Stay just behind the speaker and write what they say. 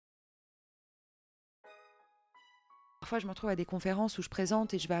parfois, je me retrouve à des conférences où je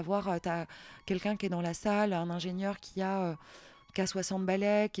présente et je vais avoir t'as quelqu'un qui est dans la salle, un ingénieur qui a 60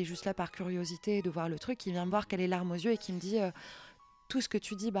 balais, qui est juste là par curiosité de voir le truc, qui vient me voir, qui a les larmes aux yeux et qui me dit tout ce que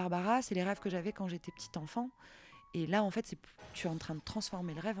tu dis, Barbara, c'est les rêves que j'avais quand j'étais petite enfant. Et là, en fait, tu es en train de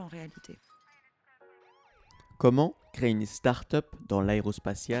transformer le rêve en réalité. Comment créer une start-up dans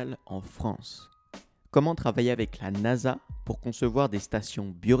l'aérospatiale en France ? Comment travailler avec la NASA pour concevoir des stations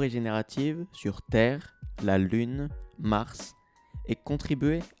biorégénératives sur Terre, la Lune, Mars et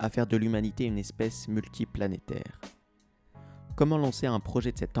contribuer à faire de l'humanité une espèce multiplanétaire ? Comment lancer un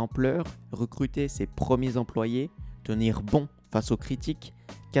projet de cette ampleur, recruter ses premiers employés, tenir bon face aux critiques,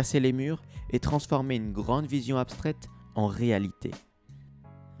 casser les murs et transformer une grande vision abstraite en réalité ?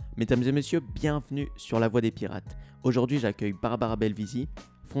 Mesdames et messieurs, bienvenue sur La Voix des Pirates. Aujourd'hui, j'accueille Barbara Belvisi,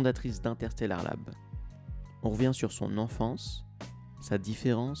 fondatrice d'Interstellar Lab. On revient sur son enfance, sa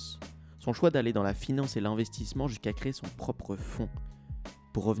différence, son choix d'aller dans la finance et l'investissement jusqu'à créer son propre fonds,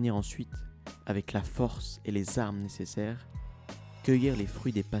 pour revenir ensuite, avec la force et les armes nécessaires, cueillir les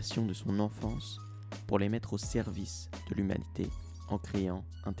fruits des passions de son enfance pour les mettre au service de l'humanité en créant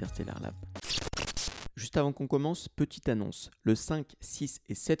Interstellar Lab. Juste avant qu'on commence, petite annonce. Le 5, 6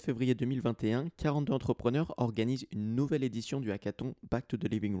 et 7 février 2021, 42 entrepreneurs organisent une nouvelle édition du hackathon Back to the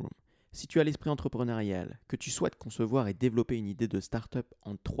Living Room. Si tu as l'esprit entrepreneurial, que tu souhaites concevoir et développer une idée de start-up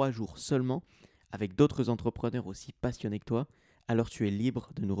en 3 jours seulement, avec d'autres entrepreneurs aussi passionnés que toi, alors tu es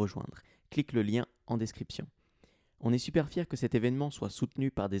libre de nous rejoindre. Clique le lien en description. On est super fiers que cet événement soit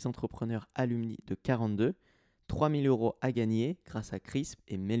soutenu par des entrepreneurs alumni de 42, 3 000 € à gagner grâce à Crisp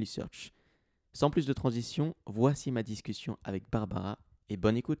et Melusearch. Sans plus de transition, voici ma discussion avec Barbara et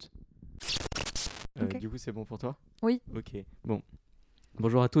bonne écoute. Ok. Du coup, c'est bon pour toi ? Oui. Ok, bon.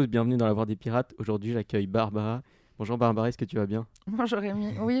 Bonjour à tous, bienvenue dans La Voix des Pirates. Aujourd'hui, j'accueille Barbara. Bonjour Barbara, est-ce que tu vas bien ? Bonjour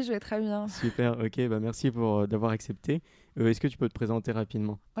Rémi. Oui, je vais très bien. Super, ok, merci d'avoir accepté. Est-ce que tu peux te présenter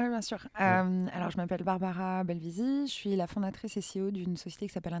rapidement ? Oui, bien sûr. Alors, je m'appelle Barbara Belvisi. Je suis la fondatrice et CEO d'une société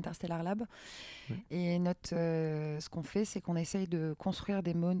qui s'appelle Interstellar Lab. Ouais. Et ce qu'on fait, c'est qu'on essaye de construire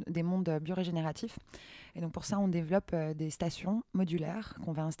des mondes biorégénératifs. Et donc, pour ça, on développe des stations modulaires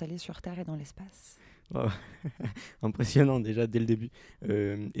qu'on va installer sur Terre et dans l'espace. Wow. Impressionnant déjà dès le début.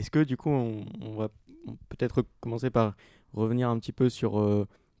 Est-ce que du coup, on va peut-être commencer par revenir un petit peu sur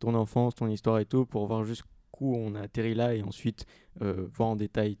ton enfance, ton histoire et tout, pour voir jusqu'où on a atterri là et ensuite voir en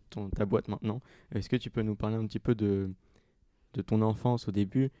détail ta boîte maintenant. Est-ce que tu peux nous parler un petit peu de ton enfance au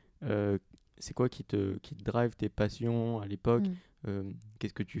début ? C'est quoi qui te drive tes passions à l'époque ?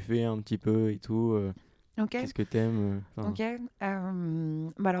 Qu'est-ce que tu fais un petit peu et tout Ok. Qu'est-ce que t'aimes Ok. Alors,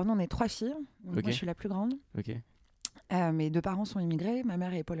 nous, on est 3 filles. Donc, Ok. moi, je suis la plus grande. Ok. Mes 2 parents sont immigrés. Ma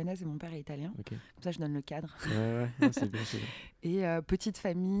mère est polonaise et mon père est italien. Ok. Comme ça, je donne le cadre. Ouais, non, c'est bien, c'est bien. Et petite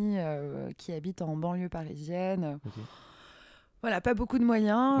famille qui habite en banlieue parisienne. Ok. Voilà, pas beaucoup de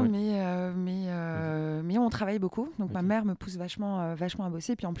moyens, Ouais. mais on travaille beaucoup. Donc Ok. ma mère me pousse vachement à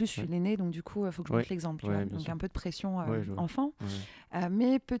bosser. Puis en plus, je suis Ouais. l'aînée, donc du coup, il faut que je Ouais. montre l'exemple. Tu Ouais, vois. bien Donc sûr. un peu de pression Ouais, je vois. enfant. Ouais.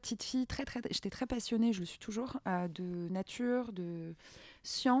 Mais petite fille, j'étais très passionnée, je le suis toujours, de nature, de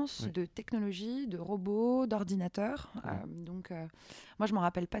sciences, Ouais. de technologie, de robots, d'ordinateurs. Ouais. Donc moi, je m'en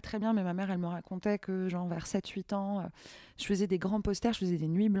rappelle pas très bien, mais ma mère, elle me racontait que genre vers 7-8 ans, je faisais des grands posters, je faisais des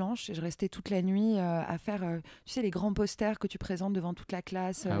nuits blanches et je restais toute la nuit à faire, tu sais, les grands posters que tu présentes devant toute la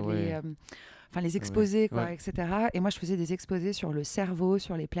classe, Ah ouais. les exposés, quoi, Ouais. etc. Et moi, je faisais des exposés sur le cerveau,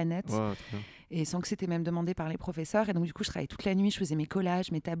 sur les planètes, Wow, très bien. et sans que c'était même demandé par les professeurs. Et donc, du coup, je travaillais toute la nuit, je faisais mes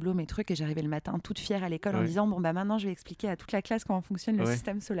collages, mes tableaux, mes trucs, et j'arrivais le matin toute fière à l'école en Ouais. disant, bon, bah maintenant, je vais expliquer à toute la classe comment fonctionne le Ouais.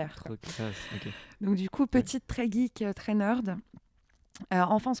 système solaire, quoi. Trop classe. Ok. Donc, du coup, petite, très geek, très nerd.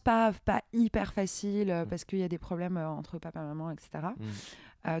 Enfance pas hyper facile parce qu'il y a des problèmes entre papa et maman, etc.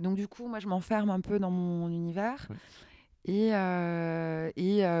 Donc du coup, moi, je m'enferme un peu dans mon univers. Ouais. Et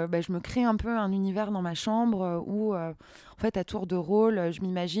je me crée un peu un univers dans ma chambre où, en fait, à tour de rôle, je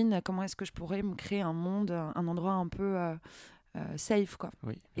m'imagine comment est-ce que je pourrais me créer un monde, un endroit un peu safe, quoi.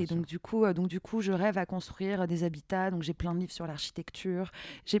 Oui, Et bien donc du coup, je rêve à construire des habitats. Donc j'ai plein de livres sur l'architecture,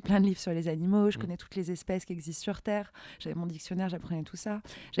 j'ai plein de livres sur les animaux, je connais toutes les espèces qui existent sur Terre. J'avais mon dictionnaire, j'apprenais tout ça.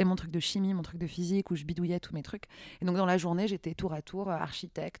 J'avais mon truc de chimie, mon truc de physique où je bidouillais tous mes trucs. Et donc dans la journée, j'étais tour à tour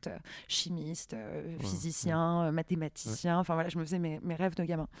architecte, chimiste, physicien, mathématicien. Enfin voilà, je me faisais mes rêves de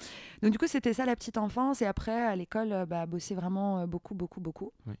gamin. Donc du coup, c'était ça la petite enfance. Et après, à l'école, bosser vraiment beaucoup.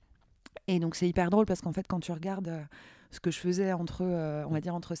 Oui. Et donc c'est hyper drôle parce qu'en fait, quand tu regardes ce que je faisais entre, on va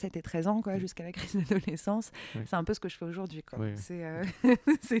dire, entre 7 et 13 ans, quoi, jusqu'à la crise d'adolescence, c'est un peu ce que je fais aujourd'hui, quoi. Ouais.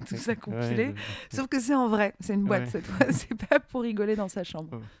 C'est tout ça compilé. Ouais, Sauf que c'est en vrai, c'est une boîte cette fois, c'est pas pour rigoler dans sa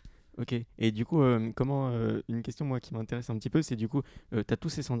chambre. Ok. Et du coup, comment une question moi qui m'intéresse un petit peu, c'est du coup, tu as tous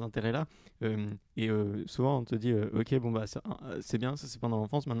ces centres d'intérêt là, souvent on te dit, ok, bon bah c'est bien, ça c'est pendant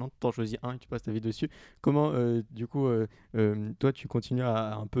l'enfance. Maintenant, t'en choisis un et tu passes ta vie dessus. Comment, du coup, toi, tu continues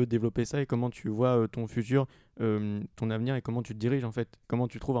à un peu développer ça et comment tu vois ton futur, ton avenir et comment tu te diriges en fait, comment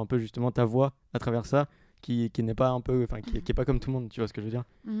tu trouves un peu justement ta voie à travers ça, qui n'est pas un peu, enfin, qui est pas comme tout le monde. Tu vois ce que je veux dire?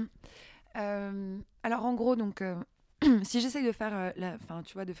 Mhm. Alors en gros, donc si j'essaye de faire,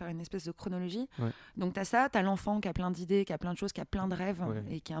 tu vois, de faire une espèce de chronologie, Ouais. donc t'as ça, t'as l'enfant qui a plein d'idées, qui a plein de choses, qui a plein de rêves Ouais.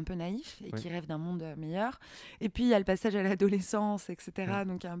 et qui est un peu naïf et Ouais. qui rêve d'un monde meilleur. Et puis il y a le passage à l'adolescence, etc. Ouais.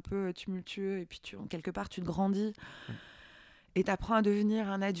 Donc qui est un peu tumultueux. Et puis quelque part tu te grandis Ouais. et t'apprends à devenir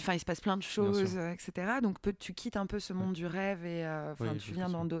un adulte. Enfin, il se passe plein de Bien sûr. choses, etc. Donc tu quittes un peu ce monde du rêve et Oui, je tu vois ce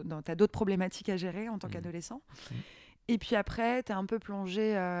viens que tu veux. t'as d'autres problématiques à gérer en tant Mhm. qu'adolescent. Mhm. Et puis après, tu es un peu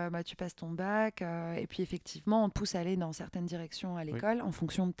plongé, tu passes ton bac, et puis effectivement, on te pousse à aller dans certaines directions à Oui. l'école en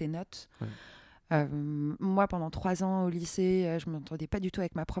fonction de tes notes. Ouais. Moi, pendant 3 ans au lycée, je ne m'entendais pas du tout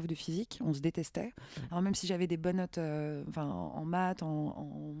avec ma prof de physique, on se détestait. Ouais. Alors même si j'avais des bonnes notes en maths,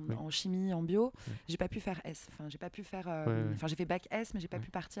 Oui. en chimie, en bio, Ouais. j'ai pas pu faire S. Enfin, j'ai pas pu faire. Ouais. J'ai fait bac S, mais j'ai pas Ouais.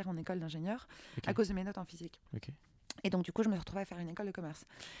 pu partir en école d'ingénieur Ok. à cause de mes notes en physique. Ok. Et donc, du coup, je me retrouvais à faire une école de commerce.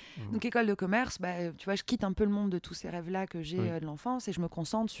 Mhm. Donc, école de commerce, tu vois, je quitte un peu le monde de tous ces rêves-là que j'ai Oui. de l'enfance et je me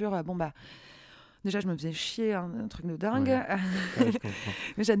concentre sur, déjà, je me faisais chier, un truc de dingue. Ouais. Ouais, je comprends.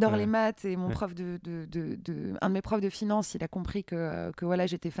 Mais j'adore les Ouais. maths et mon Ouais. prof un de mes profs de finance, il a compris que voilà,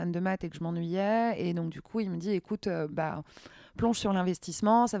 j'étais fan de maths et que je m'ennuyais. Et donc, du coup, il me dit, écoute, plonge sur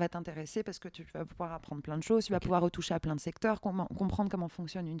l'investissement, ça va t'intéresser parce que tu vas pouvoir apprendre plein de choses, tu vas Ok. pouvoir retoucher à plein de secteurs, comprendre comment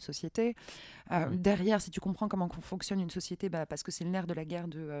fonctionne une société. Ouais. Derrière, si tu comprends comment fonctionne une société, parce que c'est le nerf de la guerre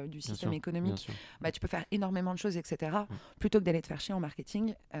du Bien système sûr. Bien économique, sûr. tu peux faire énormément de choses, etc. Ouais. Plutôt que d'aller te faire chier en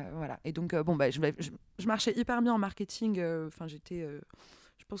marketing. Voilà. Et donc, je marchais hyper bien en marketing.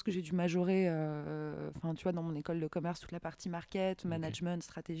 Je pense que j'ai dû majorer, tu vois, dans mon école de commerce, toute la partie market, management,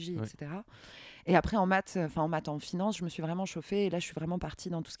 stratégie, Ouais. etc. Et après, en finance, je me suis vraiment chauffée. Et là, je suis vraiment partie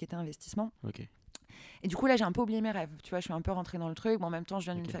dans tout ce qui était investissement. Ok. Et du coup, là, j'ai un peu oublié mes rêves. Tu vois, je suis un peu rentrée dans le truc. Bon, en même temps, je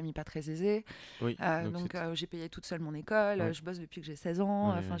viens d'une Ok. famille pas très aisée. Oui. Donc, j'ai payé toute seule mon école. Ouais. Je bosse depuis que j'ai 16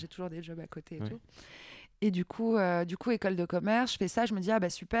 ans. Ouais, Enfin, ouais. j'ai toujours des jobs à côté et Ouais. tout. Et du coup, école de commerce, je fais ça. Je me dis, ah bah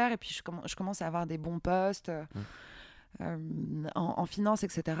super. Et puis, je commence à avoir des bons postes en finance,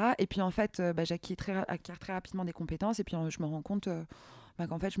 etc. Et puis, en fait, j'acquiers très rapidement des compétences. Et puis, je me rends compte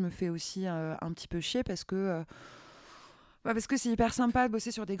qu'en fait, je me fais aussi un petit peu chier parce que c'est hyper sympa de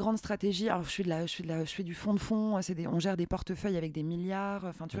bosser sur des grandes stratégies. Alors, je fais du fonds de fonds. On gère des portefeuilles avec des milliards.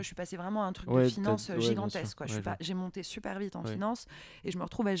 Enfin, tu vois, je suis passée vraiment à un truc de finance Ouais, bien sûr. gigantesque, quoi. Ouais, J'ai monté super vite en ouais. finance et je me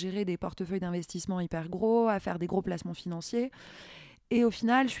retrouve à gérer des portefeuilles d'investissement hyper gros, à faire des gros placements financiers. Et au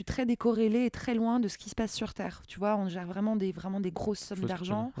final, je suis très décorrélée et très loin de ce qui se passe sur Terre. Tu vois, on gère vraiment des grosses Je sommes vois ce que tu veux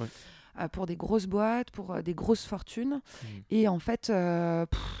dire. d'argent Ouais. pour des grosses boîtes, pour des grosses fortunes. Et en fait,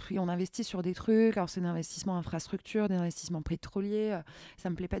 et on investit sur des trucs. Alors, c'est des investissements infrastructure, des investissements pétroliers. Ça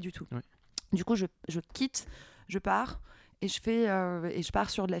me plaît pas du tout. Ouais. Du coup, je quitte, je pars. Et je pars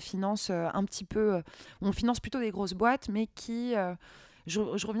sur de la finance un petit peu. On finance plutôt des grosses boîtes, mais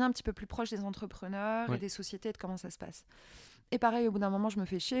je reviens un petit peu plus proche des entrepreneurs et Ouais. des sociétés et de comment ça se passe. Et pareil, au bout d'un moment, je me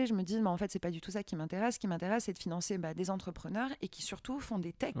fais chier. Je me dis, en fait, c'est pas du tout ça qui m'intéresse. Ce qui m'intéresse, c'est de financer des entrepreneurs et qui surtout font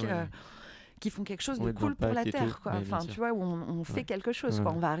des techs Ouais. qui font quelque chose de Ouais, cool pour la d'impact et tout. Terre, quoi. Ouais, bien Enfin, sûr. tu vois, où on fait Ouais. quelque chose, Ouais.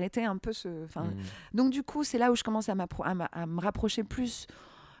 quoi. On va arrêter un peu Mhm. Donc, du coup, c'est là où je commence à me rapprocher plus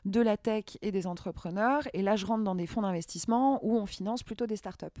de la tech et des entrepreneurs. Et là, je rentre dans des fonds d'investissement où on finance plutôt des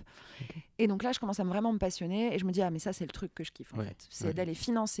startups. Ok. Et donc là, je commence à vraiment me passionner et je me dis, ah, mais ça, c'est le truc que je kiffe, en Ouais. fait. C'est Ouais. d'aller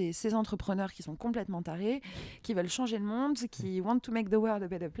financer ces entrepreneurs qui sont complètement tarés, qui veulent changer le monde, qui want to make the world a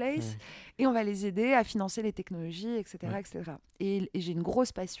better place. Ouais. Et on va les aider à financer les technologies, etc. Ouais. etc. Et j'ai une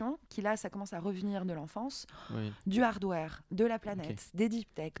grosse passion qui, là, ça commence à revenir de l'enfance, Ouais. du hardware, de la planète, Ok. des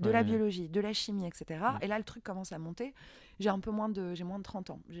deep tech, de Ouais. la biologie, de la chimie, etc. Ouais. Et là, le truc commence à monter. J'ai moins de 30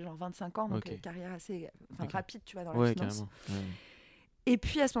 ans. J'ai genre 25 ans, donc Ok. carrière assez Ok. rapide, tu vois, dans la Ouais, finance. carrément. Ouais. Et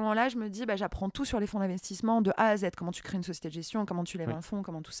puis à ce moment-là, je me dis, j'apprends tout sur les fonds d'investissement de A à Z. Comment tu crées une société de gestion, comment tu lèves Ouais. un fonds,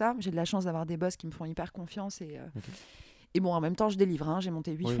 comment tout ça. J'ai de la chance d'avoir des boss qui me font hyper confiance. Ok. Et bon, en même temps, je délivre. Hein. J'ai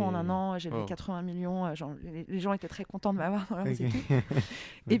monté 8 Oui. fonds en un an, j'ai levé Oh. 80 millions. Les gens étaient très contents de m'avoir dans leurs Ok. équipes. Ouais.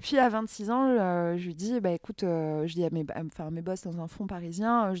 Et puis à 26 ans, je lui dis, écoute, je dis à mes boss dans un fonds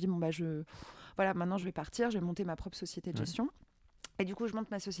parisien, je dis, voilà, maintenant je vais partir, je vais monter ma propre société de Ouais. gestion. Et du coup, je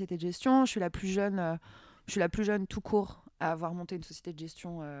monte ma société de gestion. Je suis la plus jeune tout court à avoir monté une société de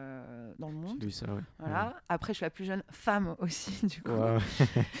gestion dans le J'ai monde. vu ça, ouais. Voilà. Après, je suis la plus jeune femme aussi, du coup. Ouais.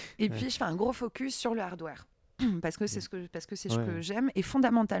 Et Ouais. puis, je fais un gros focus sur le hardware. Parce que c'est ce Ouais. que j'aime. Et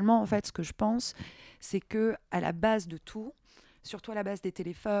fondamentalement, en fait, ce que je pense, c'est que à la base de tout, surtout à la base des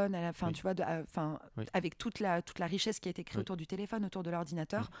téléphones, Oui. tu vois, Oui. avec toute la richesse qui a été créée Oui. autour du téléphone, autour de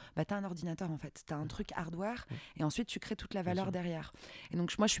l'ordinateur, tu as un ordinateur en fait, tu as un truc hardware, Oui. et ensuite tu crées toute la Bien valeur sûr. derrière. Et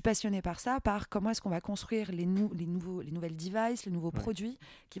donc moi je suis passionnée par ça, par comment est-ce qu'on va construire les nouvelles devices, les nouveaux Ouais. produits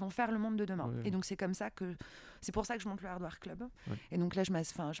qui vont faire le monde de demain. Ouais. Et donc c'est pour ça que je monte le Hardware Club. Ouais. Et donc là je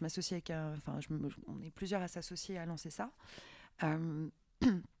m'associe avec on est plusieurs à s'associer à lancer ça. Euh,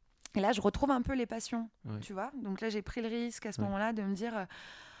 Et là, je retrouve un peu les passions, tu vois. Donc là, j'ai pris le risque à ce moment-là de me dire,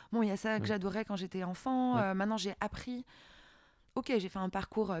 bon, il y a ça que j'adorais quand j'étais enfant. Maintenant, j'ai appris. Ok, j'ai fait un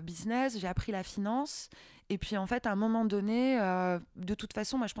parcours business, j'ai appris la finance. Et puis, en fait, à un moment donné, de toute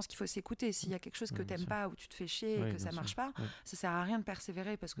façon, moi, je pense qu'il faut s'écouter. S'il y a quelque chose que tu n'aimes pas ou tu te fais chier et que ça ne marche pas, ça ne sert à rien de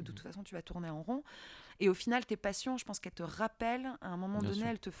persévérer parce que de toute façon, tu vas tourner en rond. Et au final, tes passions, je pense qu'elles te rappellent, à un moment donné,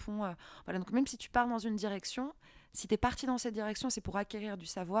 elles te font... Voilà, donc même si tu pars dans une direction, si tu es parti dans cette direction, c'est pour acquérir du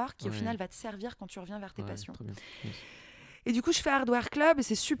savoir qui, au final, va te servir quand tu reviens vers tes passions. Très bien. Yes. Et du coup, je fais Hardware Club et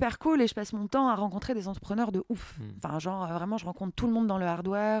c'est super cool et je passe mon temps à rencontrer des entrepreneurs de ouf. Enfin, genre, vraiment, je rencontre tout le monde dans le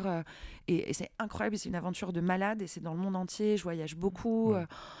hardware et c'est incroyable. C'est une aventure de malade et c'est dans le monde entier. Je voyage beaucoup.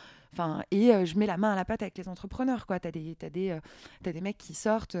 Je mets la main à la pâte avec les entrepreneurs, quoi. T'as des mecs qui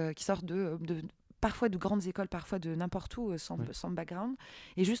sortent de parfois de grandes écoles, parfois de n'importe où, sans background,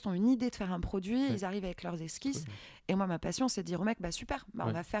 et juste ont une idée de faire un produit, ils arrivent avec leurs esquisses, et moi, ma passion, c'est de dire au mec, super,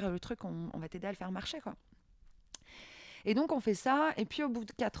 on va faire le truc, on va t'aider à le faire marcher, quoi. Et donc, on fait ça, et puis au bout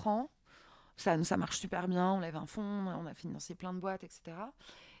de 4 ans, ça marche super bien, on lève un fonds, on a financé plein de boîtes, etc.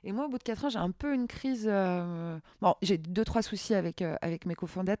 Et moi, au bout de 4 ans, j'ai un peu une crise... j'ai 2-3 soucis avec mes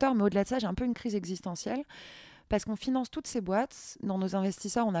cofondateurs, mais au-delà de ça, j'ai un peu une crise existentielle. Parce qu'on finance toutes ces boîtes. Dans nos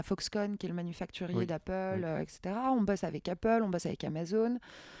investisseurs, on a Foxconn, qui est le manufacturier d'Apple, etc. On bosse avec Apple, on bosse avec Amazon.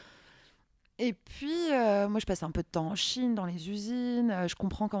 Et puis, moi, je passe un peu de temps en Chine, dans les usines. Je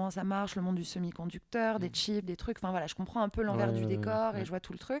comprends comment ça marche, le monde du semi-conducteur, des chips, des trucs. Enfin, voilà, je comprends un peu l'envers du décor et je vois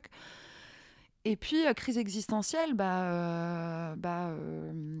tout le truc. Et puis, crise existentielle, alors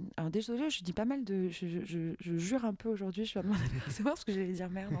désolée, je dis pas mal de... Je jure un peu aujourd'hui, je vais demander de recevoir parce que j'allais dire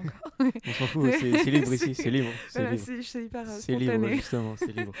merde encore. On s'en fout, c'est libre ici, c'est libre. Voilà, c'est hyper c'est spontané. libre, justement,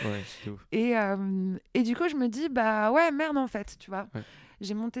 c'est libre. Ouais, c'est ouf. Et du coup, je me dis, merde en fait, tu vois. Ouais.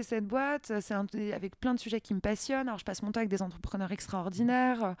 J'ai monté cette boîte, avec plein de sujets qui me passionnent. Alors, je passe mon temps avec des entrepreneurs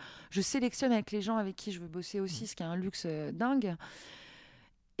extraordinaires. Je sélectionne avec les gens avec qui je veux bosser aussi, ce qui est un luxe dingue.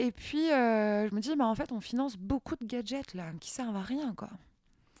 Et puis, je me dis, en fait, on finance beaucoup de gadgets là, qui servent à rien, quoi.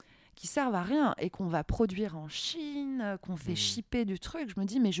 Qui servent à rien et qu'on va produire en Chine, qu'on fait shipper du truc. Je me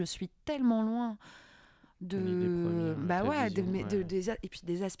dis, mais je suis tellement loin et puis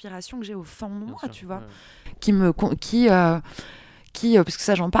des aspirations que j'ai au fond de moi, tu vois, parce que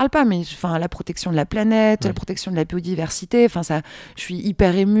ça j'en parle pas, mais la protection de la planète, la protection de la biodiversité, ça, je suis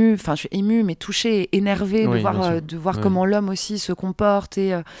hyper émue, je suis émue mais touchée et énervée de voir comment l'homme aussi se comporte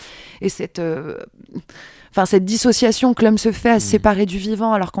et cette dissociation que l'homme se fait à se séparer du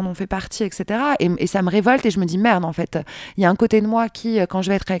vivant alors qu'on en fait partie, etc. Et ça me révolte et je me dis merde, en fait, il y a un côté de moi qui, quand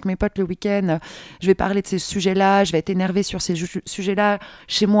je vais être avec mes potes le week-end, je vais parler de ces sujets-là, je vais être énervée sur ces sujets-là.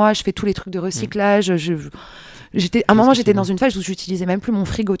 Chez moi, je fais tous les trucs de recyclage, à un moment, j'étais dans une phase où j'utilisais même plus mon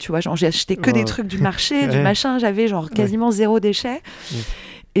frigo, tu vois. Genre, j'ai acheté que des trucs du marché, du machin. J'avais quasiment zéro déchet.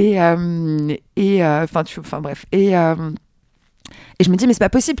 Et je me dis, mais c'est pas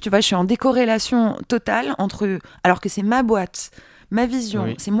possible, tu vois. Je suis en décorrélation totale alors que c'est ma boîte, ma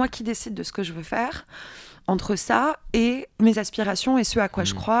vision, c'est moi qui décide de ce que je veux faire, entre ça et mes aspirations et ce à quoi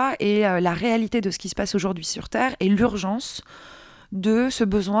je crois et la réalité de ce qui se passe aujourd'hui sur Terre et l'urgence de ce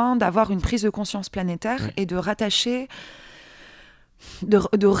besoin d'avoir une prise de conscience planétaire et de rattacher, de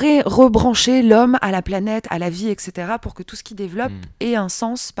rebrancher l'homme à la planète, à la vie, etc., pour que tout ce qui développe ait un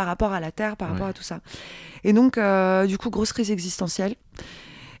sens par rapport à la Terre, par rapport à tout ça. Et donc, du coup, grosse crise existentielle.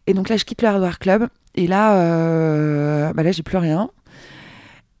 Et donc là, je quitte le Hardware Club. Et là, j'ai plus rien.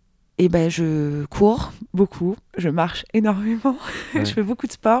 Et je cours beaucoup, je marche énormément, je fais beaucoup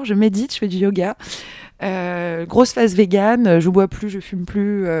de sport, je médite, je fais du yoga. Grosse phase végane, je bois plus, je fume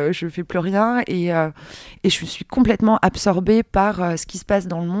plus, je fais plus rien et je suis complètement absorbée par ce qui se passe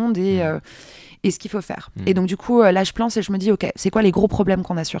dans le monde et ce qu'il faut faire. Et donc du coup, là je plante et je me dis, ok, c'est quoi les gros problèmes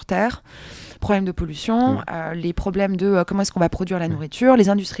qu'on a sur Terre ? Problèmes de pollution, les problèmes de comment est-ce qu'on va produire la nourriture, les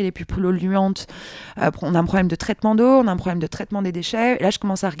industries les plus polluantes, on a un problème de traitement d'eau, on a un problème de traitement des déchets. Et là, je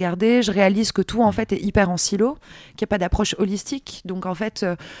commence à regarder, je réalise que tout, en fait, est hyper en silo, qu'il n'y a pas d'approche holistique. Donc, en fait,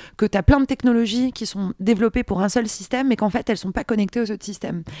 que tu as plein de technologies qui sont développées pour un seul système, mais qu'en fait, elles ne sont pas connectées aux autres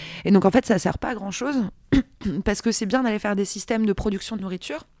systèmes. Et donc, en fait, ça ne sert pas à grand-chose, parce que c'est bien d'aller faire des systèmes de production de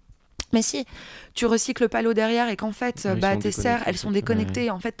nourriture, Mais si tu recycles pas l'eau derrière et qu'en fait, Ouais, ils sont tes serres, elles déconnectés, sont c'est-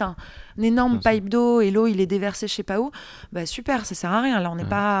 déconnectées, en fait, t'as un énorme Bien sûr. pipe d'eau et l'eau, il est déversé je sais pas où, bah super, ça sert à rien. Là, on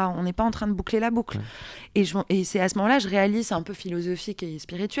n'est pas en train de boucler la boucle. Ouais. Et c'est à ce moment-là, je réalise, c'est un peu philosophique et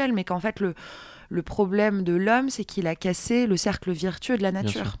spirituel, mais qu'en fait, le problème de l'homme, c'est qu'il a cassé le cercle vertueux de la Bien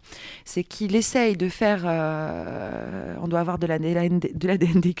nature. sûr. C'est qu'il essaye de faire... on doit avoir de l'ADN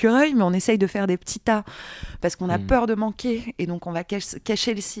d'écureuil, mais on essaye de faire des petits tas parce qu'on a peur de manquer. Et donc, on va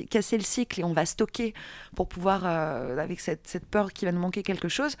casser le cycle et on va stocker pour pouvoir, avec cette peur qu'il va nous manquer quelque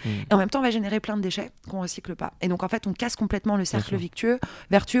chose. Et en même temps, on va générer plein de déchets qu'on ne recycle pas. Et donc, en fait, on casse complètement le cercle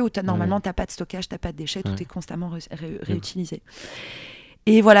vertueux où normalement, tu n'as pas de stockage, tu n'as pas de déchets, tout est constamment réutilisé.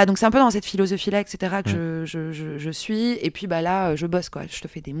 Et voilà, donc c'est un peu dans cette philosophie-là, etc., que je suis. Et puis là, je bosse, quoi. Je te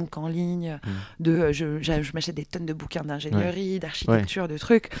fais des MOOC en ligne, je m'achète des tonnes de bouquins d'ingénierie, d'architecture, de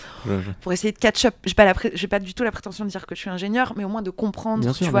trucs, pour essayer de catch-up. J'ai pas du tout la prétention de dire que je suis ingénieur, mais au moins de comprendre,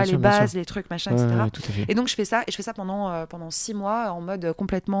 Bien sûr, tu vois, bien sûr, les bien bases, sûr. les trucs, machin, etc. Ouais, tout à fait. Et donc je fais ça pendant 6 mois, en mode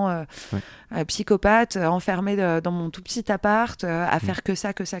complètement psychopathe, enfermé dans mon tout petit appart, à faire que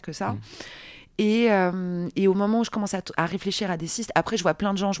ça. Et au moment où je commence à réfléchir à des systèmes, après je vois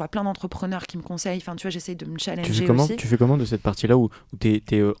plein de gens, je vois plein d'entrepreneurs qui me conseillent, enfin tu vois, j'essaye de me challenger aussi. Tu fais comment de cette partie-là où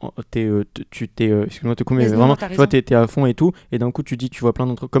excuse-moi de te couper, mais Mais non, vraiment, t'as tu vois, raison. t'es à fond et tout, et d'un coup tu dis, tu vois plein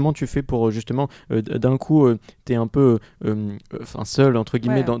d'entre... Comment tu fais pour justement, d'un coup, t'es un peu seul, entre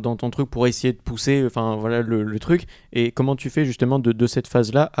guillemets, Ouais. dans ton truc pour essayer de pousser, enfin voilà, le truc, et comment tu fais justement de cette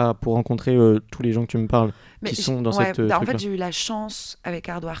phase-là pour rencontrer tous les gens que tu me parles qui sont dans cette En truc-là. fait, j'ai eu la chance avec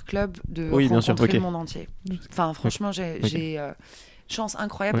Hardware Club de Oui, bien sûr, rencontrer ok. le monde entier. Enfin, franchement, j'ai chance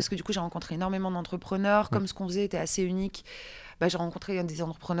incroyable parce que du coup, j'ai rencontré énormément d'entrepreneurs. Comme ce qu'on faisait était assez unique, j'ai rencontré des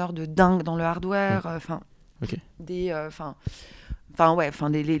entrepreneurs de dingue dans le hardware. Les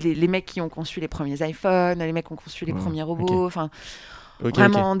mecs qui ont conçu les premiers iPhones, les mecs qui ont conçu les premiers robots.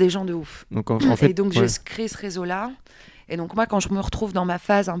 Vraiment des gens de ouf. Donc en fait, Et donc, j'ai créé ce réseau-là. Et donc moi, quand je me retrouve dans ma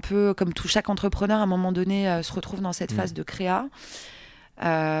phase un peu comme chaque entrepreneur, à un moment donné, se retrouve dans cette phase de créa,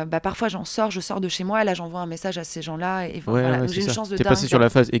 parfois je sors de chez moi, et là j'envoie un message à ces gens-là. Et donc j'ai une chance de T'es dingue. passé sur la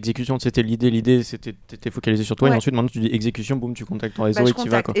phase exécution, c'était l'idée, t'étais focalisé sur toi, et ensuite maintenant tu dis exécution, boum, tu contactes ton réseau je et tu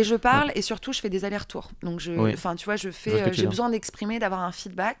vas, quoi. et je parle, et surtout je fais des allers-retours. Donc tu vois, j'ai besoin d'exprimer, d'avoir un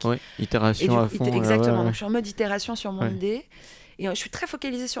feedback. Itération à fond. Exactement, donc je suis en mode itération sur mon idée. Et je suis très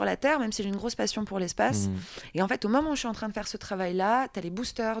focalisée sur la Terre, même si j'ai une grosse passion pour l'espace. Et en fait, au moment où je suis en train de faire ce travail-là, t'as les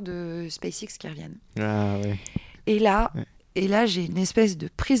boosters de SpaceX qui reviennent. Ah ouais. Et là, j'ai une espèce de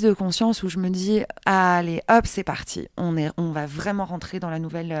prise de conscience où je me dis, allez, hop, c'est parti. On va vraiment rentrer dans la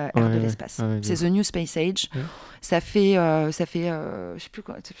nouvelle ère de l'espace. C'est The New Space Age. Ça fait je sais plus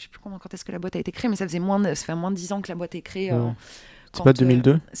quand est-ce que la boîte a été créée, mais ça fait moins de 10 ans que la boîte est créée. C'est pas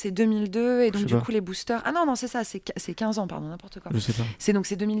 2002 C'est 2002, et donc du coup les boosters... Ah non, c'est ça, c'est 15 ans, pardon, n'importe quoi. Je sais pas. C'est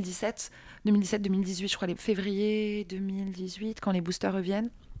 2017, 2018, je crois, février 2018, quand les boosters reviennent.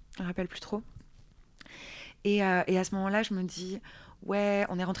 Je me rappelle plus trop. Et à ce moment-là, je me dis, ouais,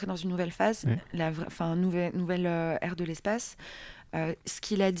 on est rentré dans une nouvelle phase, nouvelle ère de l'espace. Ce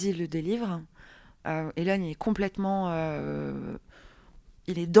qu'il a dit le délivre. Elon, il est complètement...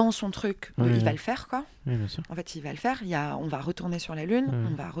 il est dans son truc, il va le faire, quoi. Oui, bien sûr. En fait, il va le faire. On va retourner sur la Lune,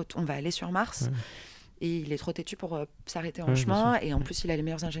 on va aller sur Mars. Et il est trop têtu pour s'arrêter en chemin. Et en plus, il a les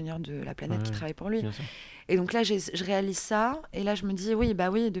meilleurs ingénieurs de la planète qui travaillent pour lui. Et donc là, je réalise ça. Et là, je me dis, oui,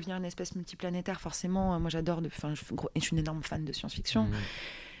 devenir une espèce multiplanétaire, forcément. Moi, j'adore. Je suis une énorme fan de science-fiction.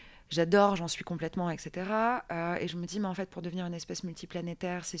 J'adore, j'en suis complètement, etc. Et je me dis, mais en fait, pour devenir une espèce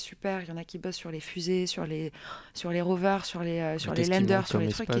multiplanétaire, c'est super. Il y en a qui bossent sur les fusées, sur les rovers, sur les landers, sur les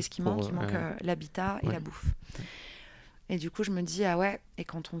trucs. Qu'est-ce qui manque ? Il manque l'habitat et la bouffe. Et du coup, je me dis, ah ouais, et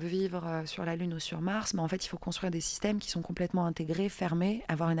quand on veut vivre sur la Lune ou sur Mars, en fait, il faut construire des systèmes qui sont complètement intégrés, fermés,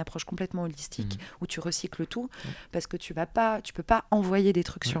 avoir une approche complètement holistique, où tu recycles tout, parce que tu peux pas envoyer des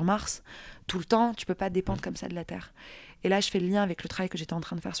trucs sur Mars tout le temps, tu peux pas dépendre comme ça de la Terre. Et là, je fais le lien avec le travail que j'étais en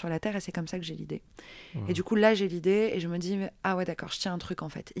train de faire sur la Terre, et c'est comme ça que j'ai l'idée. Et du coup, là, j'ai l'idée, et je me dis, ah ouais, d'accord, je tiens un truc, en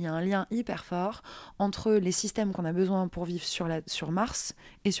fait. Il y a un lien hyper fort entre les systèmes qu'on a besoin pour vivre sur Mars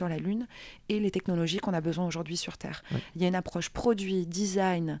et sur la Lune, et les technologies qu'on a besoin aujourd'hui sur Terre. Il y a une approche produit,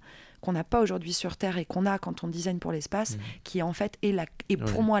 design, qu'on n'a pas aujourd'hui sur Terre, et qu'on a quand on design pour l'espace, qui en fait est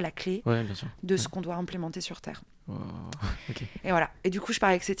pour moi la clé de ce qu'on doit implémenter sur Terre. Okay. Et voilà. Et du coup, je pars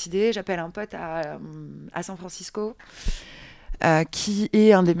avec cette idée. J'appelle un pote à San Francisco, qui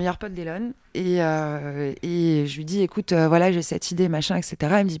est un des meilleurs potes d'Elon. Et je lui dis, écoute, voilà, j'ai cette idée, machin, etc.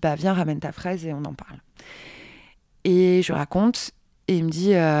 Il me dit, viens, ramène ta fraise et on en parle. Et je raconte. Et il me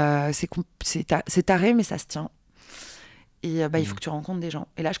dit, c'est taré, mais ça se tient. Et il faut que tu rencontres des gens.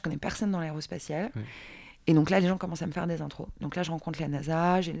 Et là, je connais personne dans l'aérospatiale. Et donc là, les gens commencent à me faire des intros. Donc là, je rencontre la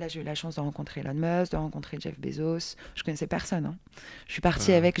NASA. Là, j'ai eu la chance de rencontrer Elon Musk, de rencontrer Jeff Bezos. Je connaissais personne. Hein. Je suis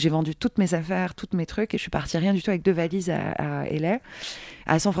partie j'ai vendu toutes mes affaires, tous mes trucs, et je suis partie rien du tout avec 2 valises à LA,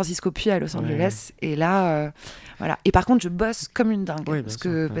 à San Francisco puis à Los Angeles. Et là, voilà. Et par contre, je bosse comme une dingue. Oui, parce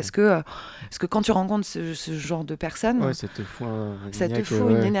que quand tu rencontres ce genre de personnes, ça te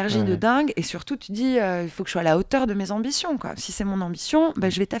fout une énergie de dingue. Et surtout, tu dis, il faut que je sois à la hauteur de mes ambitions. Quoi. Si c'est mon ambition,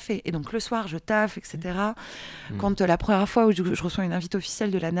 je vais taffer. Et donc le soir, je taffe, etc. Quand la première fois où je reçois une invite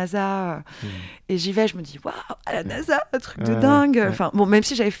officielle de la NASA et j'y vais, je me dis waouh, à la NASA, un truc de dingue. Enfin bon, même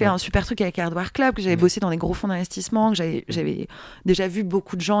si j'avais fait un super truc avec Hardware Club, que j'avais bossé dans des gros fonds d'investissement, que j'avais déjà vu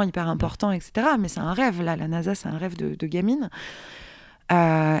beaucoup de gens hyper importants, etc. Mais c'est un rêve là, la NASA, c'est un rêve de gamine.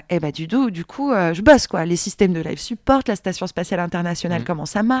 Et du coup, je bosse quoi. Les systèmes de live support, la station spatiale internationale, comment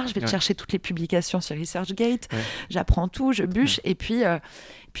ça marche. Je vais te chercher toutes les publications sur ResearchGate. J'apprends tout, je bûche. Et puis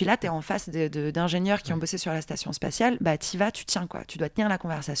là, tu es en face d'ingénieurs qui ont bossé sur la station spatiale. T'y vas, tu tiens quoi. Tu dois tenir la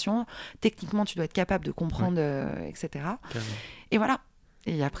conversation. Techniquement, tu dois être capable de comprendre, etc. Carrément. Et voilà.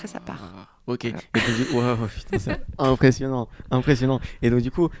 Et après, ça part. Ok. Voilà. Putain, c'est impressionnant. Et donc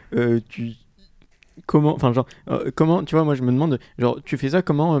du coup, comment, tu vois, moi je me demande, genre, tu fais ça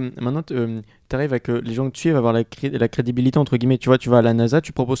comment maintenant t'arrives avec les gens que tu suives à avoir la crédibilité entre guillemets, tu vois, tu vas à la NASA,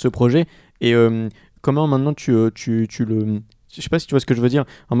 tu proposes ce projet et comment maintenant tu le, je sais pas si tu vois ce que je veux dire,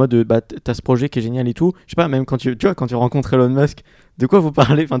 en mode t'as ce projet qui est génial et tout, je sais pas, même quand tu rencontres Elon Musk, de quoi vous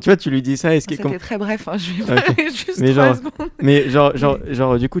parlez, enfin tu vois, tu lui dis ça, c'était très bref, hein, je vais parler juste 3 secondes. Mais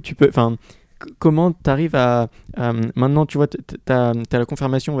genre du coup tu peux, enfin comment tu arrives à maintenant tu vois t'as la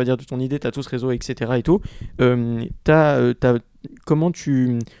confirmation on va dire de ton idée, t'as tout ce réseau etc et tout, comment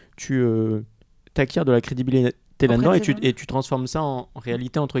tu t'acquiers de la crédibilité là-dedans et tu transformes ça en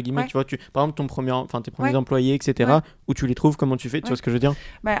réalité entre guillemets, tu vois, par exemple tes premiers employés etc où tu les trouves, comment tu fais, tu vois ce que je veux dire?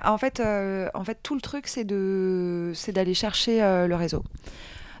 En fait tout le truc c'est d'aller chercher le réseau.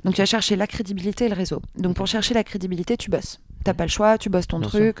 Donc tu vas chercher la crédibilité et le réseau. Donc pour chercher la crédibilité, tu bosses. T'as pas le choix, tu bosses ton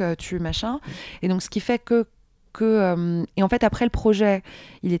truc, tu machin. Et donc ce qui fait que et en fait après le projet,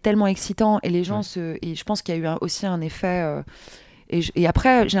 il est tellement excitant et les gens et je pense qu'il y a eu aussi un effet. Et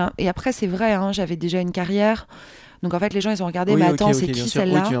après c'est vrai, hein, j'avais déjà une carrière. Donc en fait les gens ils ont regardé mais attends c'est qui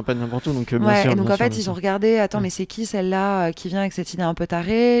celle-là, oui, tu viens pas de n'importe où donc et donc en fait ils ont regardé attends mais c'est qui celle-là qui vient avec cette idée un peu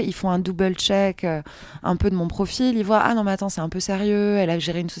tarée, ils font un double check un peu de mon profil, ils voient ah non mais attends c'est un peu sérieux, elle a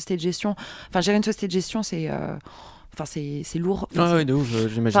géré une société de gestion, enfin gérer une société de gestion c'est lourd, de ouf,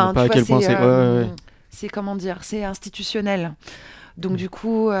 j'imagine pas à quel point c'est comment dire, c'est institutionnel. Donc du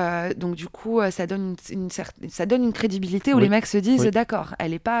coup, ça donne une crédibilité où les mecs se disent d'accord,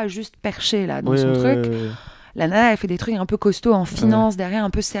 elle est pas juste perchée là dans son truc. La nana, elle fait des trucs un peu costauds en finance derrière, un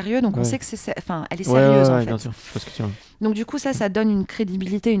peu sérieux, donc on sait que elle est sérieuse en fait. Bien sûr, je vois ce que tu veux. Donc du coup, ça donne une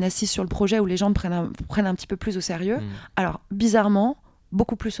crédibilité, une assise sur le projet où les gens prennent un petit peu plus au sérieux. Alors bizarrement,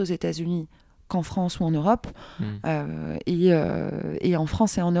 beaucoup plus aux États-Unis qu'en France ou en Europe. Et en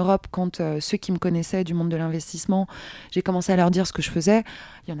France et en Europe, quand ceux qui me connaissaient du monde de l'investissement, j'ai commencé à leur dire ce que je faisais,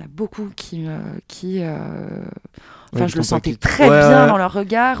 il y en a beaucoup qui je le sentais très bien dans leur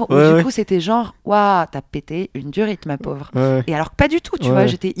regard, où du coup c'était genre waouh, t'as pété une durite ma pauvre. Et alors que pas du tout, tu vois,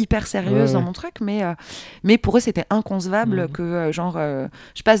 j'étais hyper sérieuse dans mon truc, mais pour eux c'était inconcevable que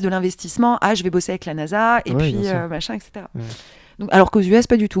je passe de l'investissement à je vais bosser avec la NASA et puis machin, etc. Donc, alors qu'aux US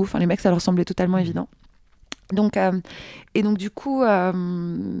pas du tout, enfin les mecs ça leur semblait totalement évident. Donc du coup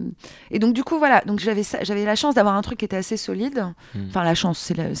voilà, donc j'avais la chance d'avoir un truc qui était assez solide. Enfin la chance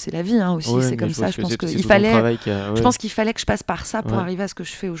c'est la vie hein, aussi, c'est comme ça. Je pense je pense qu'il fallait que je passe par ça pour arriver à ce que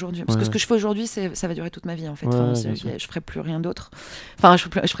je fais aujourd'hui. Parce que ce que je fais aujourd'hui ça va durer toute ma vie en fait. Je ferai plus rien d'autre. Enfin je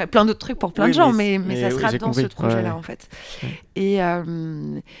ferai plein d'autres trucs pour plein de gens, mais ça sera dans ce projet-là en fait. Et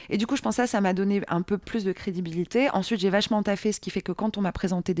du coup je pense que ça m'a donné un peu plus de crédibilité. Ensuite j'ai vachement taffé, ce qui fait que quand on m'a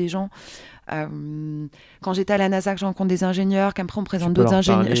présenté des gens, quand j'étais à la NASA, que je rencontre des ingénieurs, qu'après on me présente d'autres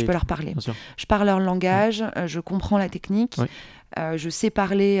ingénieurs, je peux leur parler. Je parle leur langage, je comprends la technique, je sais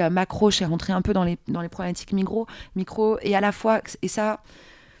parler macro, je sais rentrer un peu dans les problématiques micro, et à la fois, et ça,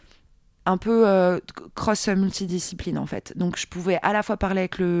 un peu cross multidiscipline en fait. Donc je pouvais à la fois parler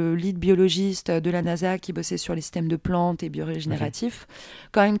avec le lead biologiste de la NASA qui bossait sur les systèmes de plantes et biorégénératifs,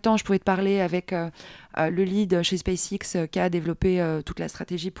 qu'en même temps je pouvais te parler avec le lead chez SpaceX qui a développé toute la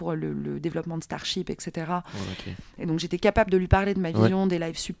stratégie pour le développement de Starship, etc. Et donc j'étais capable de lui parler de ma vision des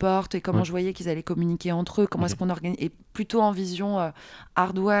live support et comment je voyais qu'ils allaient communiquer entre eux, comment est-ce qu'on organise, et plutôt en vision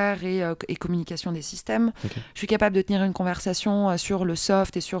hardware et communication des systèmes. Je suis capable de tenir une conversation sur le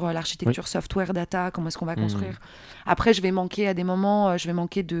soft et sur l'architecture software data, comment est-ce qu'on va construire. Après je vais manquer à des moments,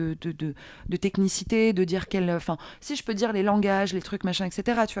 de technicité, de dire si je peux dire les langages, les trucs machin,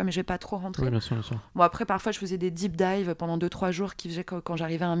 etc. Tu vois, mais je vais pas trop rentrer. Bien sûr. Bon, après, parfois, je faisais des deep dives pendant 2-3 jours qui faisaient que quand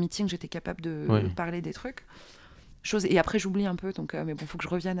j'arrivais à un meeting, j'étais capable de parler des trucs. Et après, j'oublie un peu, donc, mais bon, il faut que je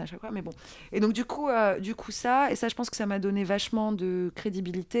revienne à chaque fois. Mais bon. Et donc, du coup, ça, je pense que ça m'a donné vachement de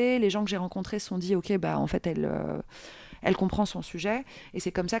crédibilité. Les gens que j'ai rencontrés se sont dit, OK, bah, en fait, elle comprend son sujet. Et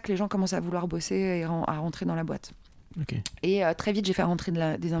c'est comme ça que les gens commencent à vouloir bosser et à rentrer dans la boîte. Okay. Et très vite, j'ai fait rentrer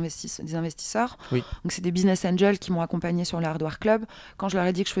des investisseurs. Oui. Donc, c'est des business angels qui m'ont accompagné sur le Hardware Club. Quand je leur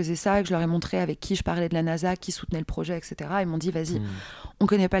ai dit que je faisais ça et que je leur ai montré avec qui je parlais de la NASA, qui soutenait le projet, etc., ils m'ont dit, vas-y, on ne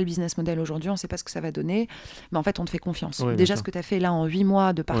connaît pas le business model aujourd'hui, on ne sait pas ce que ça va donner, mais en fait, on te fait confiance. Oui, déjà, ce que tu as fait là en 8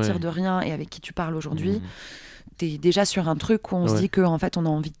 mois, de partir de rien et avec qui tu parles aujourd'hui, tu es déjà sur un truc où on se dit qu'en fait, on a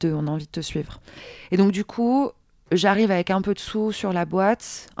envie de te suivre. Et donc, du coup, j'arrive avec un peu de sous sur la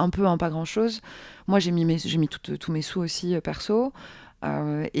boîte, un peu, pas grand-chose. Moi, j'ai mis tous mes sous aussi perso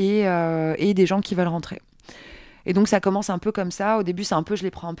et des gens qui veulent rentrer. Et donc, ça commence un peu comme ça. Au début, je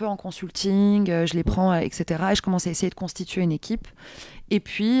les prends un peu en consulting, je les prends, etc. Et je commence à essayer de constituer une équipe. Et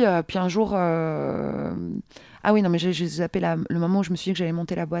puis un jour... Ah oui, non, mais j'ai zappé le moment où je me suis dit que j'allais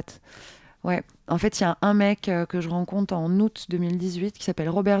monter la boîte. Ouais. En fait, il y a un mec que je rencontre en août 2018 qui s'appelle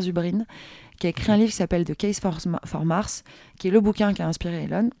Robert Zubrin, qui a écrit un livre qui s'appelle The Case for Mars, qui est le bouquin qui a inspiré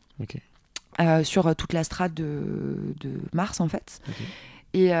Elon. Okay. Sur toute la strate de Mars, en fait. Okay.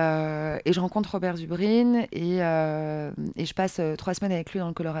 Et je rencontre Robert Zubrin et je passe 3 semaines avec lui dans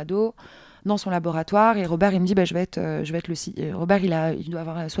le Colorado, dans son laboratoire. Et Robert, il me dit, je vais être le Robert, il doit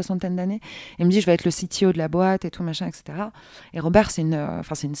avoir 60aine d'années. Il me dit, je vais être le CTO de la boîte et tout, machin, etc. Et Robert, c'est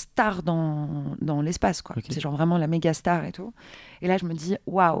une star dans l'espace, quoi. Okay. C'est genre vraiment la méga star et tout. Et là, je me dis,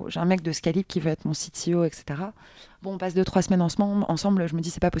 waouh, j'ai un mec de ce calibre qui veut être mon CTO, etc. Bon, on passe 2-3 semaines ensemble. Je me dis,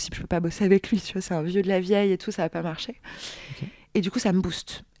 c'est pas possible, je peux pas bosser avec lui, tu vois, c'est un vieux de la vieille et tout, ça va pas marcher. Okay. Et du coup, ça me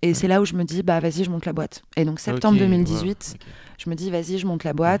booste. Et c'est là où je me dis, vas-y, je monte la boîte. Et donc, septembre 2018, je me dis, vas-y, je monte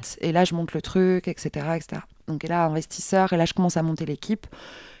la boîte. Et là, je monte le truc, etc., etc. Donc, et là, investisseur. Et là, je commence à monter l'équipe.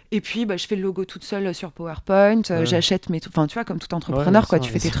 Et puis, je fais le logo toute seule sur PowerPoint. J'achète mes... Enfin, tu vois, comme tout entrepreneur, quoi. Tu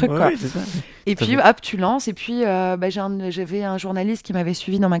fais tes trucs, quoi. Ouais, c'est ça. Et puis, hop, tu lances. Et puis, j'avais un journaliste qui m'avait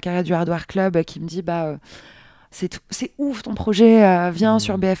suivi dans ma carrière du Hardware Club qui me dit, c'est ouf ton projet, viens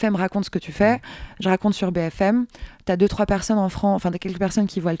sur BFM, raconte ce que tu fais. Je raconte sur BFM. Tu as 2-3 personnes en France, enfin, tu as quelques personnes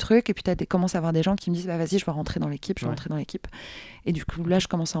qui voient le truc, et puis tu commences à avoir des gens qui me disent, vas-y, je vais rentrer dans l'équipe, Et du coup, là, je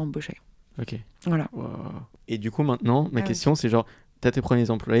commence à embaucher. Ok. Voilà. Wow. Et du coup, maintenant, ma question, c'est genre, tu as tes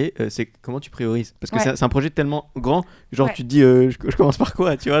premiers employés, c'est comment tu priorises ? Parce que c'est un projet tellement grand, genre tu te dis, je commence par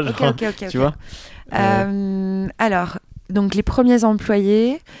quoi, tu vois, genre, tu vois Alors, donc les premiers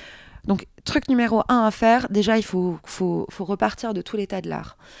employés... Donc, truc numéro 1 à faire, déjà, il faut repartir de tout l'état de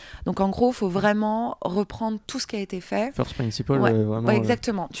l'art. Donc, en gros, il faut vraiment reprendre tout ce qui a été fait. First principle, vraiment. Ouais,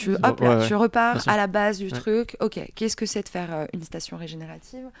 exactement. Tu repars à la base du truc. OK, qu'est-ce que c'est de faire une station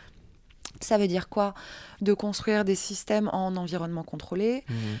régénérative ? Ça veut dire quoi ? De construire des systèmes en environnement contrôlé,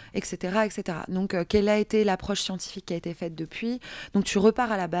 etc., etc. Donc, quelle a été l'approche scientifique qui a été faite depuis ? Donc, tu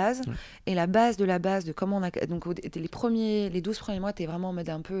repars à la base. Et la base de comment on a... Donc, les 12 premiers mois, tu es vraiment en mode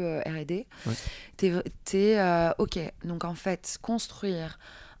un peu R&D. OK, donc en fait, construire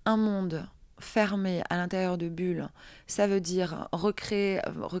un monde fermé à l'intérieur de bulles, ça veut dire recréer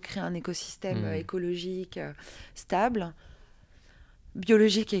un écosystème écologique stable,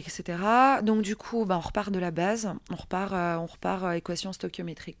 biologique, etc. Donc du coup, on repart de la base, on repart équation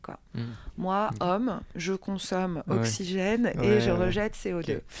stoichiométrique, quoi. Moi, homme, je consomme oxygène et je rejette CO2.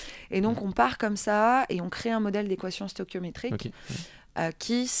 Okay. Et donc on part comme ça et on crée un modèle d'équation stoichiométrique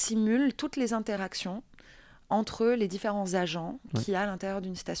qui simule toutes les interactions entre les différents agents qu'il y a à l'intérieur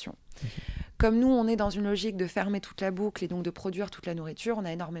d'une station. Comme nous, on est dans une logique de fermer toute la boucle et donc de produire toute la nourriture, on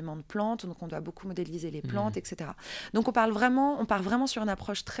a énormément de plantes, donc on doit beaucoup modéliser les plantes, etc. Donc on part vraiment sur une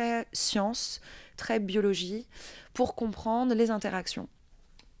approche très science, très biologie, pour comprendre les interactions.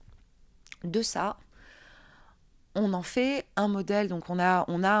 De ça, on en fait un modèle, donc on a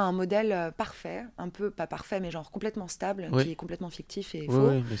un modèle parfait, un peu, pas parfait, mais genre complètement stable, qui est complètement fictif et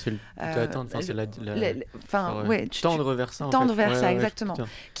faux. Oui, mais c'est le tendre vers ça. Tendre vers ça, exactement.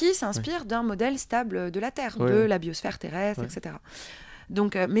 Qui s'inspire d'un modèle stable de la Terre, de la biosphère terrestre, etc.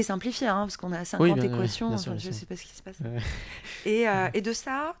 Donc, mais simplifié, parce qu'on a 50 équations, je ne sais pas ce qui se passe. Et de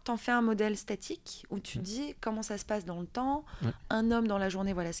ça, tu en fais un modèle statique où tu dis comment ça se passe dans le temps. Un homme dans la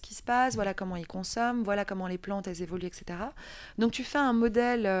journée, voilà ce qui se passe, voilà comment il consomme, voilà comment les plantes, elles évoluent, etc. Donc, tu fais un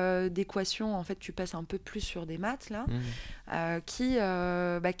modèle d'équation, en fait, tu passes un peu plus sur des maths, là, qui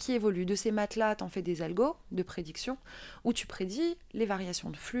évoluent. De ces maths-là, tu en fais des algos de prédiction où tu prédis les variations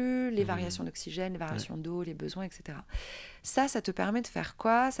de flux, les variations d'oxygène, les variations d'eau, les besoins, etc. Ça te permet de faire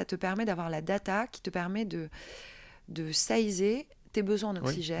quoi ? Ça te permet d'avoir la data qui te permet de sizer tes besoins en Oui,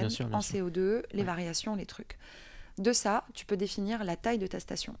 oxygène, bien sûr, bien en sûr. CO2, les Ouais. variations, les trucs. De ça, tu peux définir la taille de ta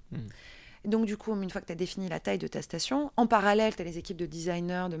station. Mm. Donc, du coup, une fois que tu as défini la taille de ta station, en parallèle, tu as les équipes de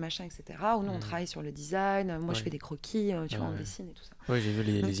designers, de machin, etc. Où nous, on travaille sur le design. Moi, je Ouais. fais des croquis, tu vois, on Ouais. dessine et tout ça. Ouais, j'ai vu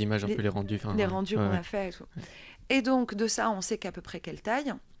Donc, les images, un peu les rendus. les rendus qu'on a fait et tout. Et donc, de ça, on sait qu'à peu près quelle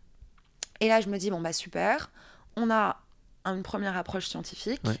taille. Et là, je me dis, bon, bah super. On a une première approche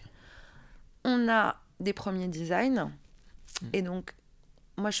scientifique. Ouais. On a des premiers designs. Et donc,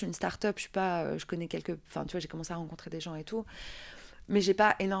 moi, je suis une start-up. Je connais quelques... Enfin, tu vois, j'ai commencé à rencontrer des gens et tout. Mais j'ai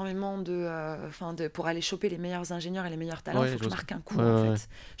pas énormément pour aller choper les meilleurs ingénieurs et les meilleurs talents. Il faut que je marque un coup, en fait.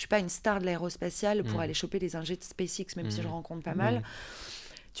 Je suis pas une star de l'aérospatiale pour aller choper les ingés de SpaceX, même si je rencontre pas mal.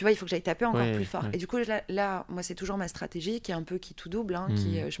 Tu vois, il faut que j'aille taper encore plus fort. Et du coup, là, moi, c'est toujours ma stratégie qui est un peu qui tout double,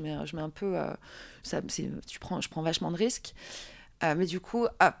 je mets un peu... je prends vachement de risques. Mais du coup,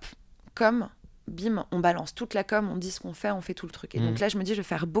 hop, bim, on balance toute la com, on dit ce qu'on fait, on fait tout le truc. Et donc là, je me dis, je vais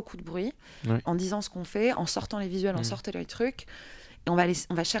faire beaucoup de bruit en disant ce qu'on fait, en sortant les visuels, en sortant les trucs. Et on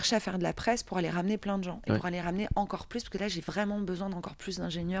va chercher à faire de la presse pour aller ramener plein de gens. Et pour aller ramener encore plus, parce que là, j'ai vraiment besoin d'encore plus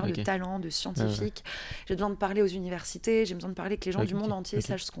d'ingénieurs, de talents, de scientifiques. J'ai besoin de parler aux universités, j'ai besoin de parler que les gens du monde entier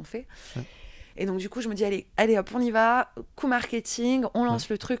sachent ce qu'on fait. Et donc, du coup, je me dis, allez hop, on y va, coup marketing, on lance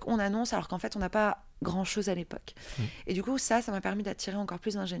le truc, on annonce, alors qu'en fait, on n'a pas grand-chose à l'époque. Et du coup, ça m'a permis d'attirer encore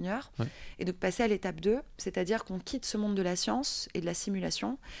plus d'ingénieurs et de passer à l'étape 2, c'est-à-dire qu'on quitte ce monde de la science et de la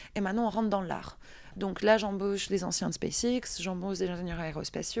simulation, et maintenant, on rentre dans l'art. Donc là, j'embauche des anciens de SpaceX, j'embauche des ingénieurs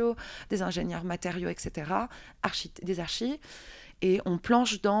aérospatiaux, des ingénieurs matériaux, etc., des archis. Et on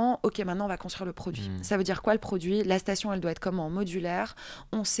planche dans, OK, maintenant, on va construire le produit. Ça veut dire quoi, le produit ? La station, elle doit être comment ? Modulaire.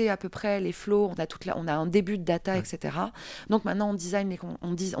 On sait à peu près les flows, on a un début de data, etc. Donc maintenant,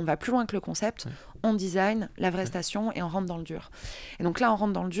 on va plus loin que le concept. On design la vraie station et on rentre dans le dur. Et donc là, on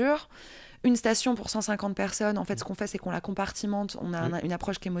rentre dans le dur. Une station pour 150 personnes, en fait, ce qu'on fait, c'est qu'on la compartimente. On a une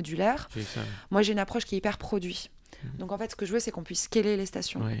approche qui est modulaire. Moi, j'ai une approche qui est hyper produit. Donc, en fait, ce que je veux, c'est qu'on puisse scaler les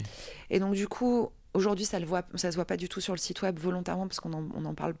stations. Et donc, du coup, aujourd'hui, ça se voit pas du tout sur le site web volontairement parce qu'on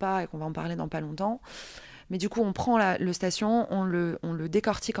n'en parle pas et qu'on va en parler dans pas longtemps. Mais du coup, on prend le station, on le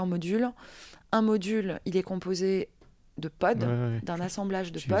décortique en modules. Un module, il est composé de pods, d'un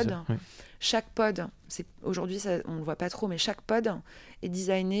assemblage de pods. Chaque pod, aujourd'hui, on ne le voit pas trop, mais chaque pod est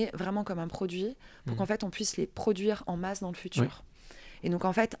designé vraiment comme un produit pour qu'en fait, on puisse les produire en masse dans le futur. Et donc,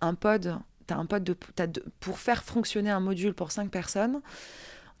 en fait, un pod, pour faire fonctionner un module pour 5 personnes,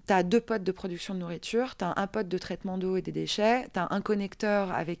 tu as 2 pods de production de nourriture, tu as un pod de traitement d'eau et des déchets, tu as un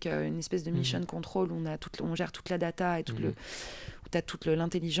connecteur avec une espèce de mission control où on gère toute la data et où tu as toute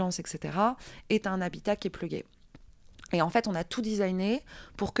l'intelligence, etc. Et tu as un habitat qui est plugué. Et en fait, on a tout designé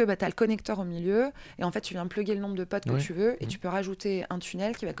pour que tu as le connecteur au milieu. Et en fait, tu viens plugger le nombre de pods que tu veux. Et tu peux rajouter un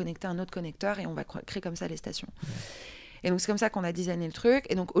tunnel qui va connecter un autre connecteur. Et on va créer comme ça les stations. Et donc, c'est comme ça qu'on a designé le truc.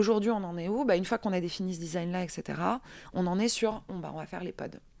 Et donc, aujourd'hui, on en est où ? Une fois qu'on a défini ce design-là, etc., on en est sur, on va faire les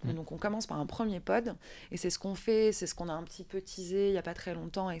pods. Donc, on commence par un premier pod. Et c'est ce qu'on fait, c'est ce qu'on a un petit peu teasé il n'y a pas très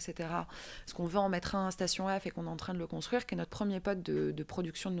longtemps, etc. Parce qu'on veut en mettre un à Station F et qu'on est en train de le construire, qui est notre premier pod de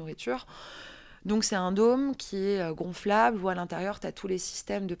production de nourriture. Donc, c'est un dôme qui est gonflable, où à l'intérieur, tu as tous les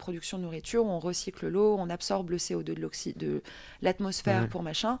systèmes de production de nourriture, où on recycle l'eau, on absorbe le CO2 de l'atmosphère pour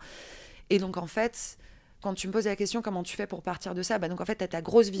machin. Et donc, en fait, quand tu me poses la question comment tu fais pour partir de ça, donc en fait, tu as ta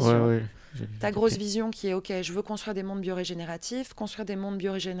grosse vision. Ta grosse vision qui est, OK, je veux construire des mondes biorégénératifs. Construire des mondes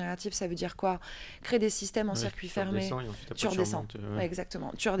biorégénératifs, ça veut dire quoi ? Créer des systèmes en circuit fermé. Tu redescends.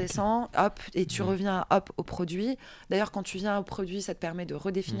 Exactement. Tu redescends, hop, et tu reviens, hop, au produit. D'ailleurs, quand tu viens au produit, ça te permet de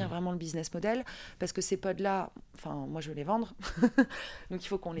redéfinir vraiment le business model. Parce que ces pods-là, moi, je veux les vendre. Donc, il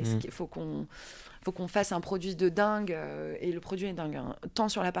faut qu'on fasse un produit de dingue. Et le produit est dingue. Tant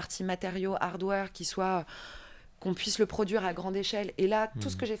sur la partie matériaux, hardware, qu'on puisse le produire à grande échelle. Et là, tout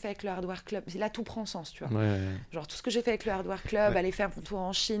ce que j'ai fait avec le Hardware Club, là, tout prend sens, tu vois. Genre, tout ce que j'ai fait avec le Hardware Club, aller faire mon tour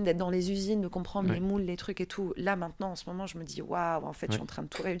en Chine, d'être dans les usines, de comprendre les moules, les trucs et tout. Là, maintenant, en ce moment, je me dis, waouh, en fait, je suis en train de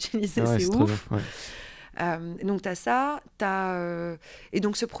tout réutiliser, c'est ouf. Donc, tu as ça. Et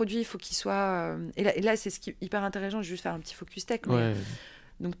donc, ce produit, il faut qu'il soit... Et là, c'est ce qui est hyper intéressant. Je vais juste faire un petit focus tech. Mais...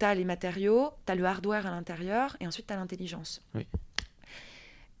 Donc, tu as les matériaux, tu as le hardware à l'intérieur, et ensuite, tu as l'intelligence.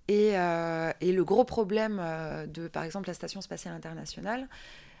 Et le gros problème de, par exemple, la Station spatiale internationale,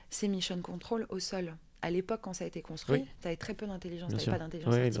 c'est mission control au sol. À l'époque, quand ça a été construit, tu avais très peu d'intelligence, tu n'avais pas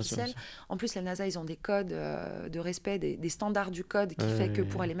d'intelligence artificielle. Bien sûr. En plus, la NASA, ils ont des codes de respect, des standards du code qui fait que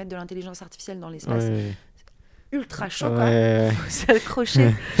pour aller mettre de l'intelligence artificielle dans l'espace, ultra chaud, quoi. Faut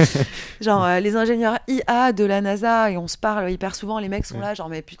s'accrocher. Genre, les ingénieurs IA de la NASA, et on se parle hyper souvent, les mecs sont là, genre,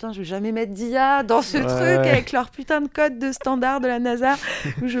 mais putain, je vais jamais mettre d'IA dans ce truc avec leur putain de code de standard de la NASA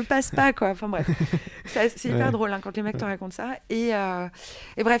où je passe pas, quoi. Enfin, bref. C'est hyper drôle quand les mecs te racontent ça. Et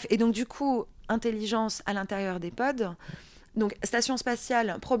bref, et donc du coup, intelligence à l'intérieur des pods. Donc, station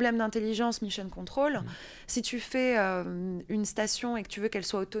spatiale, problème d'intelligence, mission control. Si tu fais une station et que tu veux qu'elle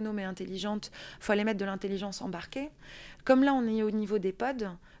soit autonome et intelligente, il faut aller mettre de l'intelligence embarquée. Comme là, on est au niveau des pods,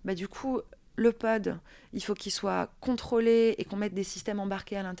 du coup, le pod, il faut qu'il soit contrôlé et qu'on mette des systèmes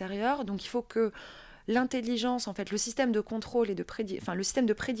embarqués à l'intérieur. Donc, il faut que l'intelligence, en fait, le système de contrôle et le système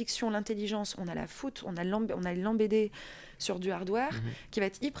de prédiction, l'intelligence, on a l'embêdé sur du hardware qui va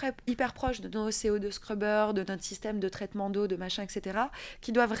être hyper proche de nos CO2 scrubbers, de notre système de traitement d'eau, de machin, etc.,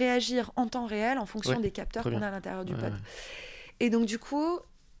 qui doivent réagir en temps réel en fonction des capteurs qu'on a à l'intérieur du pod. Et donc, du coup,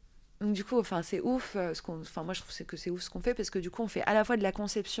 c'est ouf. Moi, je trouve que c'est ouf ce qu'on fait parce que du coup, on fait à la fois de la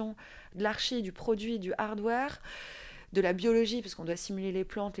conception, de l'archi, du produit, du hardware, de la biologie, parce qu'on doit simuler les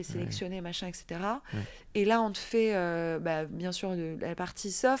plantes, les sélectionner, machin, etc. Et là, on te fait, bien sûr, de la partie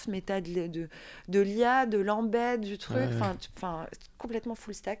soft, mais tu as de l'IA, de l'embed, du truc, complètement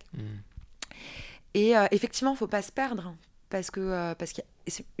full stack. Et effectivement, il ne faut pas se perdre, parce que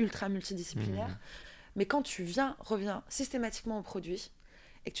c'est ultra multidisciplinaire. Mais quand tu reviens systématiquement au produit,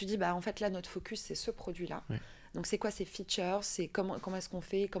 et que tu dis, en fait, là, notre focus, c'est ce produit-là. Donc, c'est quoi ces features? C'est comment est-ce qu'on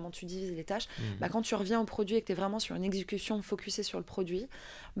fait? Comment tu divises les tâches? Quand tu reviens au produit et que tu es vraiment sur une exécution focusée sur le produit,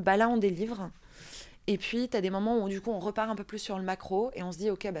 là, on délivre. Et puis, tu as des moments où, du coup, on repart un peu plus sur le macro et on se dit,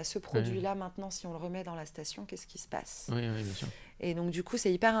 OK, ce produit-là, maintenant, si on le remet dans la station, qu'est-ce qui se passe? Oui, bien sûr. Et donc, du coup,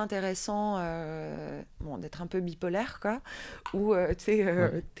 c'est hyper intéressant d'être un peu bipolaire, quoi, où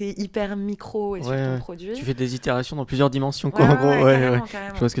t'es hyper micro et sur ton produit. Tu fais des itérations dans plusieurs dimensions, quoi, en gros. Carrément.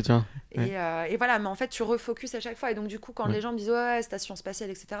 Je vois ce que tu as. Et voilà, mais en fait, tu refocuses à chaque fois. Et donc, du coup, quand les gens me disent, station spatiale,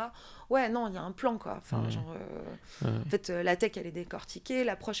 etc., non, il y a un plan, quoi. Enfin, en fait, la tech, elle est décortiquée,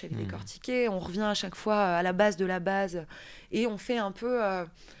 l'approche, elle est décortiquée. On revient à chaque fois à la base de la base. Et on fait un peu...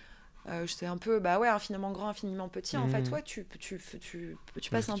 c'est un peu infiniment grand, infiniment petit. En fait, tu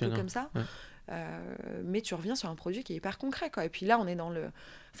passes un peu comme ça. Mais tu reviens sur un produit qui est hyper concret, quoi. Et puis là, on est dans le...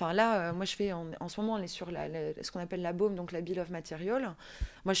 Enfin, là, moi, je fais... En ce moment, on est sur ce qu'on appelle la BOM, donc la Bill of Material.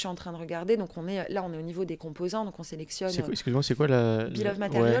 Moi, je suis en train de regarder. Donc, on est au niveau des composants. Donc, on sélectionne... Excuse-moi, c'est quoi la... Bill of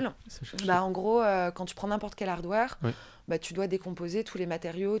Material. En gros, quand tu prends n'importe quel hardware... tu dois décomposer tous les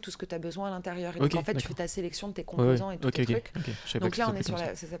matériaux, tout ce que tu as besoin à l'intérieur. Et donc, en fait, tu fais ta sélection de tes composants et tous tes trucs. Donc là, on est sur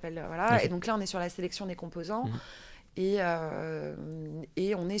ça s'appelle... Voilà. Et donc là, on est sur la sélection des composants. Et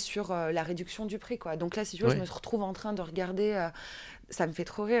on est sur la réduction du prix, quoi. Donc là, si tu veux, je me retrouve en train de regarder... ça me fait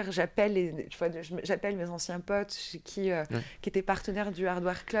trop rire. J'appelle mes anciens potes qui étaient partenaires du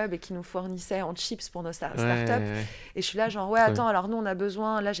Hardware Club et qui nous fournissaient en chips pour nos startups. Et je suis là, genre, attends, alors nous, on a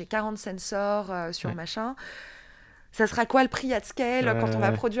besoin... Là, j'ai 40 sensors sur machin. Ça sera quoi le prix at scale quand on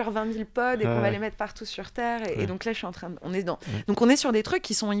va produire 20 000 pods et qu'on va les mettre partout sur Terre et donc là, je suis en train de... Donc, on est sur des trucs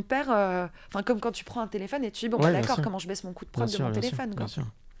qui sont hyper... comme quand tu prends un téléphone et tu dis, d'accord, comment je baisse mon coût de prod de mon téléphone, quoi.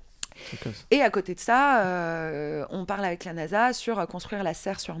 Et à côté de ça, on parle avec la NASA sur construire la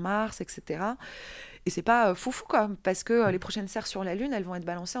serre sur Mars, etc. Et c'est pas foufou, quoi, parce que les prochaines serres sur la Lune, elles vont être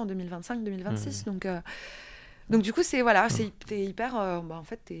balancées en 2025-2026. Donc du coup, t'es hyper... en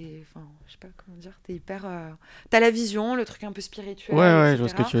fait, je sais pas comment dire, t'es hyper... T'as la vision, le truc un peu spirituel, etc. Je vois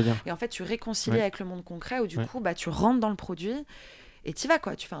ce que tu veux dire. Et en fait, tu réconcilies avec le monde concret, où du coup, tu rentres dans le produit, et t'y vas,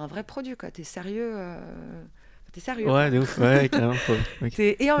 quoi. Tu fais un vrai produit, quoi. T'es sérieux. Ouais, de ouf, carrément.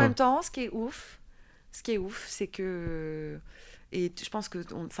 Et en même temps, ce qui est ouf, c'est que... Et je pense que...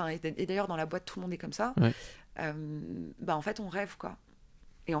 Et d'ailleurs, dans la boîte, tout le monde est comme ça. En fait, on rêve, quoi.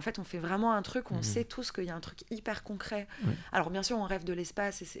 Et en fait, on fait vraiment un truc où on sait tous qu'il y a un truc hyper concret. Alors, bien sûr, on rêve de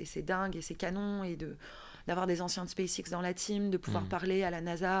l'espace, et c'est dingue, et c'est canon, et d'avoir des anciens de SpaceX dans la team, de pouvoir parler à la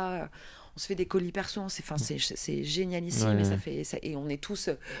NASA. On se fait des colis perso, c'est génialissime, et on est tous...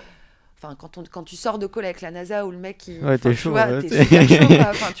 quand tu sors de call avec la NASA ou le mec qui... t'es chaud. T'es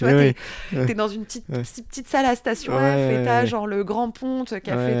super chaud, tu vois, t'es dans une petite salle à station F et t'as genre le grand ponte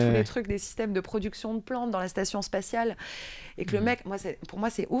qui a fait tous les trucs des systèmes de production de plantes dans la station spatiale. Et que le mec, pour moi,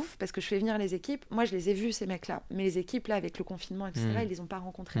 c'est ouf parce que je fais venir les équipes. Moi, je les ai vus, ces mecs-là. Mais les équipes, là, avec le confinement, etc., ils les ont pas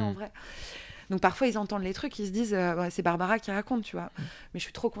rencontrés en vrai. Donc parfois, ils entendent les trucs, ils se disent c'est Barbara qui raconte, tu vois. Mais je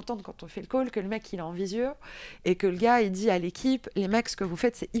suis trop contente quand on fait le call, que le mec, il est en visio et que le gars, il dit à l'équipe, les mecs, ce que vous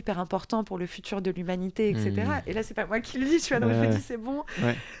faites, c'est hyper important pour le futur de l'humanité, etc. Et là, c'est pas moi qui le dis, tu vois. Donc je me dis, c'est bon.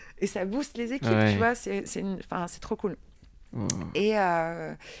 Et ça booste les équipes, tu vois. C'est trop cool.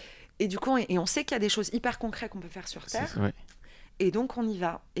 Et du coup, on sait qu'il y a des choses hyper concrètes qu'on peut faire sur Terre. Et donc, on y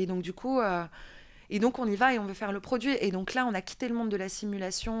va. Et donc, du coup... Et donc, on y va et on veut faire le produit. Et donc là, on a quitté le monde de la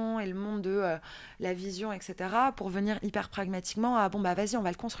simulation et le monde de la vision, etc. pour venir hyper pragmatiquement à, vas-y, on va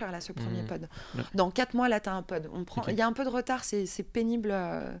le construire, là, ce premier pod. Ouais. Dans 4 mois, là, tu as un pod. Il y a un peu de retard, c'est pénible.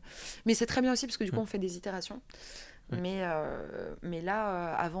 Mais c'est très bien aussi, parce que du coup, on fait des itérations. Ouais. Mais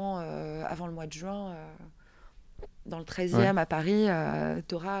là, avant le mois de juin, dans le 13e à Paris,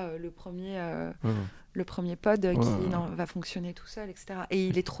 tu auras le premier pod qui va fonctionner tout seul, etc. Et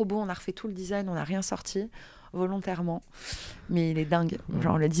il est trop beau, on a refait tout le design, on n'a rien sorti volontairement, mais il est dingue.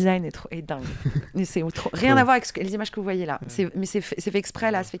 Genre le design est dingue. Et c'est rien à voir avec les images que vous voyez là. Mais c'est fait exprès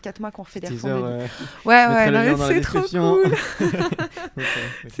là, ça fait 4 mois qu'on fait des refonds. C'est trop cool.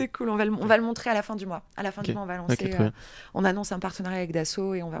 C'est cool, on va le montrer à la fin du mois. À la fin du mois, on va lancer. On annonce un partenariat avec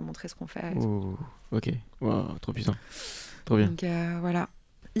Dassault et on va montrer ce qu'on fait. Ok, wow, trop puissant. Trop bien. Donc voilà.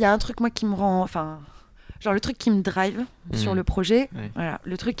 Il y a un truc moi qui me rend, genre le truc qui me drive sur le projet. Voilà,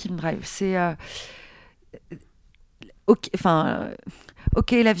 le truc qui me drive, c'est ok,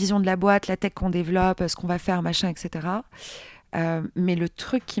 la vision de la boîte, la tech qu'on développe, ce qu'on va faire, machin, etc. Mais le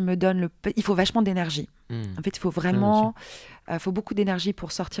truc qui me donne il faut vachement d'énergie. En fait, il faut vraiment, faut beaucoup d'énergie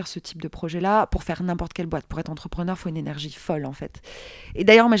pour sortir ce type de projet-là, pour faire n'importe quelle boîte. Pour être entrepreneur, il faut une énergie folle, en fait. Et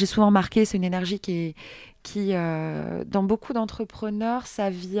d'ailleurs, moi, j'ai souvent remarqué, c'est une énergie qui dans beaucoup d'entrepreneurs, ça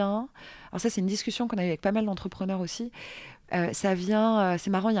vient... Alors ça, c'est une discussion qu'on a eue avec pas mal d'entrepreneurs aussi. Ça vient, c'est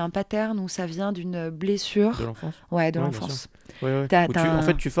marrant, il y a un pattern où ça vient d'une blessure. De l'enfance ? Ouais, de l'enfance. En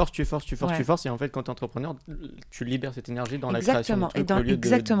fait, tu forces, et en fait, quand tu es entrepreneur, tu libères cette énergie dans la création de trucs, au lieu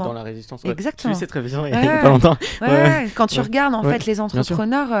de dans la résistance. Exactement. Tu sais, cette révision il y a pas longtemps. Quand tu regardes, en fait, les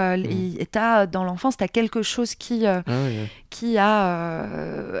entrepreneurs, dans l'enfance, tu as quelque chose qui a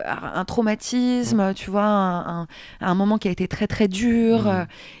un traumatisme, tu vois, un moment qui a été très, très dur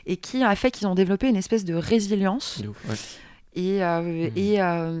et qui a fait qu'ils ont développé une espèce de résilience. Et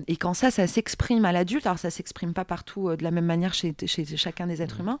quand ça s'exprime à l'adulte, alors ça s'exprime pas partout de la même manière chez chacun des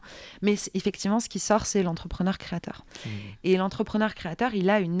êtres humains, mais effectivement ce qui sort c'est l'entrepreneur créateur. Et l'entrepreneur créateur, il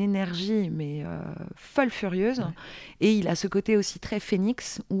a une énergie mais folle furieuse, et il a ce côté aussi très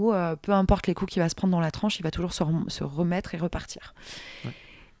phénix où peu importe les coups qu'il va se prendre dans la tranche, il va toujours se remettre et repartir.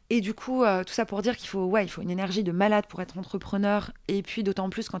 Et du coup, tout ça pour dire qu'il faut une énergie de malade pour être entrepreneur. Et puis, d'autant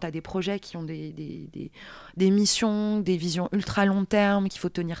plus quand tu as des projets qui ont des missions, des visions ultra long terme, qu'il faut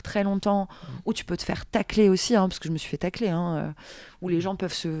tenir très longtemps, où tu peux te faire tacler aussi, parce que je me suis fait tacler, où les gens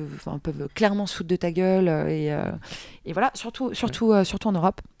peuvent clairement se foutre de ta gueule. Et voilà, surtout en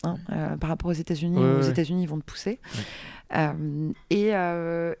Europe, par rapport aux États-Unis. Aux États-Unis, ils vont te pousser. Et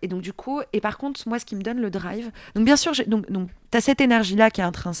donc du coup, et par contre moi ce qui me donne le drive, donc bien sûr donc t'as cette énergie là qui est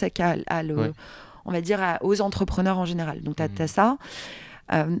intrinsèque on va dire aux entrepreneurs en général, donc t'as ça.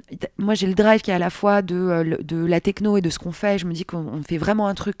 Moi j'ai le drive qui est à la fois de la techno et de ce qu'on fait. Je me dis qu'on fait vraiment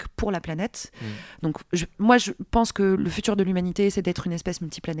un truc pour la planète. Donc moi je pense que le futur de l'humanité c'est d'être une espèce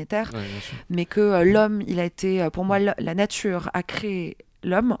multiplanétaire, mais que l'homme il a été, pour moi la nature a créé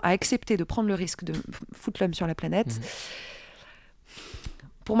l'homme, a accepté de prendre le risque de foutre l'homme sur la planète.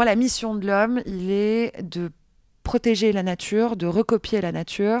 Pour moi, la mission de l'homme, il est de protéger la nature, de recopier la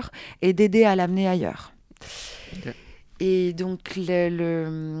nature et d'aider à l'amener ailleurs. Et donc, la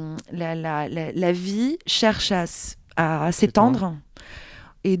vie cherche à s'étendre,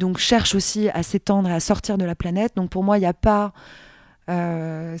 et donc cherche aussi à s'étendre et à sortir de la planète. Donc, pour moi, il n'y a pas...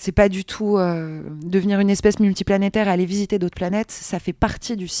 c'est pas du tout devenir une espèce multiplanétaire et aller visiter d'autres planètes. Ça fait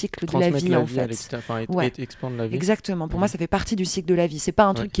partie du cycle de la vie, en fait. Expandre la vie. Exactement. Pour moi, ça fait partie du cycle de la vie. C'est pas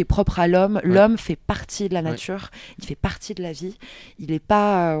un truc qui est propre à l'homme. L'homme fait partie de la nature. Il fait partie de la vie. Il est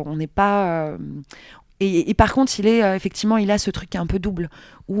pas. On n'est pas. Et par contre, effectivement, il a ce truc qui est un peu double,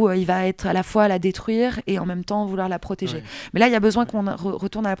 où il va être à la fois à la détruire et en même temps vouloir la protéger. Mais là, il y a besoin qu'on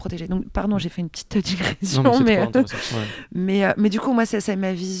retourne à la protéger. Donc, pardon, j'ai fait une petite digression. Mais du coup, moi, c'est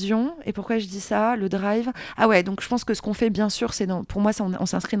ma vision. Et pourquoi je dis ça, le drive ? Donc je pense que ce qu'on fait, bien sûr, pour moi, on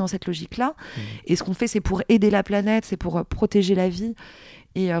s'inscrit dans cette logique-là. Et ce qu'on fait, c'est pour aider la planète, c'est pour protéger la vie.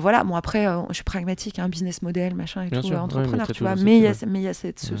 Et voilà, bon après, je suis pragmatique, business model, machin et bien tout, sûr, entrepreneur, tu vois. Mais il y a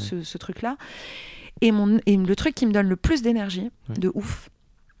ce truc-là. Et le truc qui me donne le plus d'énergie, de ouf,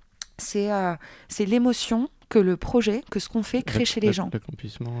 c'est l'émotion que le projet, que ce qu'on fait, crée chez les gens.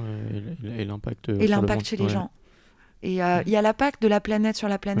 L'accomplissement et l'impact. Et l'impact chez les gens. Et il y a l'impact de la planète sur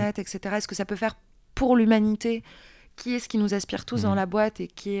la planète, etc. Est-ce que ça peut faire pour l'humanité ? Qui est ce qui nous aspire tous dans la boîte et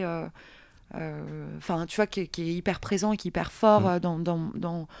qui est, tu vois, qui est hyper présent et qui est hyper fort dans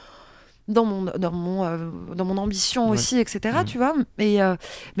mon ambition aussi, etc. Tu vois, mais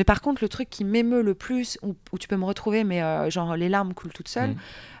par contre le truc qui m'émeut le plus, où tu peux me retrouver, mais genre les larmes coulent toutes seules,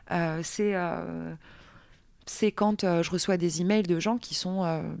 c'est c'est quand je reçois des emails de gens qui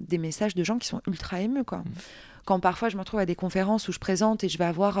sont des messages de gens qui sont ultra émus, quoi. Quand parfois je me retrouve à des conférences où je présente et je vais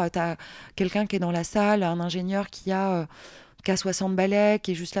avoir t'as quelqu'un qui est dans la salle, un ingénieur qui a 60 balais,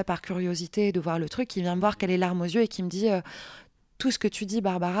 qui est juste là par curiosité de voir le truc, qui vient me voir, qui a les larmes aux yeux et qui me dit tout ce que tu dis,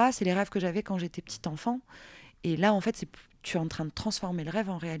 Barbara, c'est les rêves que j'avais quand j'étais petite enfant. Et là, en fait, tu es en train de transformer le rêve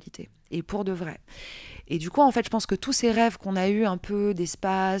en réalité, et pour de vrai. Et du coup, en fait, je pense que tous ces rêves qu'on a eus, un peu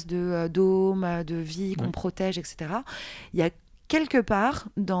d'espace, de dôme, de vie qu'on protège, etc., il y a quelque part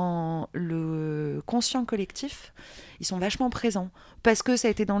dans le conscient collectif, ils sont vachement présents. Parce que ça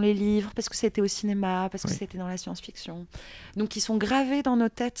a été dans les livres, parce que ça a été au cinéma, parce que ça a été dans la science-fiction. Donc, ils sont gravés dans nos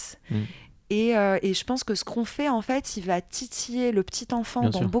têtes. Et je pense que ce qu'on fait, en fait, il va titiller le petit enfant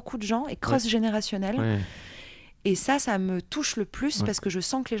dans beaucoup de gens et cross-générationnel. Et ça me touche le plus parce que je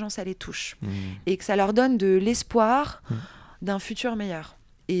sens que les gens, ça les touche. Et que ça leur donne de l'espoir d'un futur meilleur.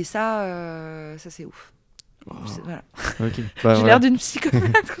 Et ça c'est ouf. Voilà. Okay. J'ai l'air d'une psychopathe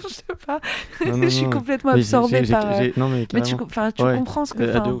quand je te parle. Je suis complètement absorbée par... mais tu comprends ce que...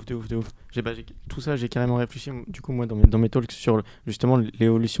 De ouf. Tout ça, j'ai carrément réfléchi, du coup, moi, dans mes talks sur justement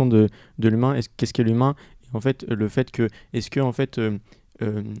l'évolution de l'humain. Qu'est-ce qu'est l'humain? Et en fait, le fait que... Est-ce que, en fait...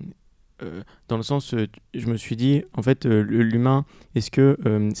 dans le sens, je me suis dit, en fait, l'humain, est-ce que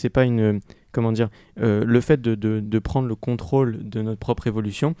c'est pas une... Comment dire, le fait de prendre le contrôle de notre propre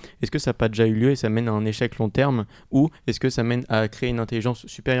évolution, est-ce que ça n'a pas déjà eu lieu et ça mène à un échec long terme, ou est-ce que ça mène à créer une intelligence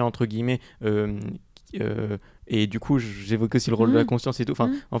supérieure entre guillemets et du coup j'évoque aussi le rôle de la conscience et tout,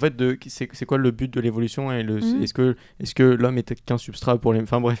 en fait c'est quoi le but de l'évolution, et est-ce que l'homme est qu'un substrat pour les...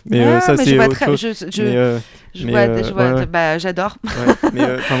 Enfin bref, mais ça c'est autre chose. J'adore.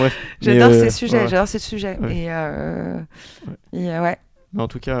 Bref, j'adore ces sujets, et ouais. Mais en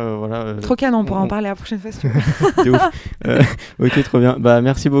tout cas, voilà. Trop canon, on pourra en parler la prochaine fois si tu veux. De ouf. Ok, trop bien.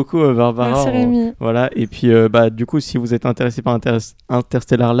 Merci beaucoup, Barbara. Merci, Rémi. Voilà, et puis du coup, si vous êtes intéressé par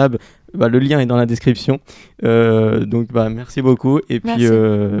Interstellar Lab, le lien est dans la description. Donc, merci beaucoup. Et puis,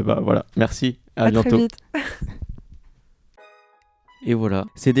 voilà, merci. À bientôt. Très vite. Et voilà,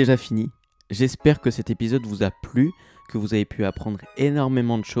 c'est déjà fini. J'espère que cet épisode vous a plu, que vous avez pu apprendre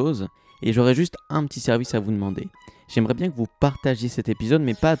énormément de choses. Et j'aurais juste un petit service à vous demander. J'aimerais bien que vous partagiez cet épisode,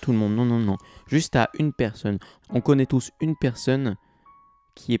 mais pas à tout le monde, non. Juste à une personne. On connaît tous une personne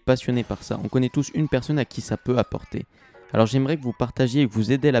qui est passionnée par ça. On connaît tous une personne à qui ça peut apporter. Alors j'aimerais que vous partagiez et que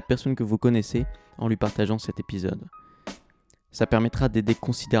vous aidez la personne que vous connaissez en lui partageant cet épisode. Ça permettra d'aider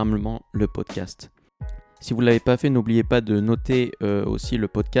considérablement le podcast. Si vous ne l'avez pas fait, n'oubliez pas de noter aussi le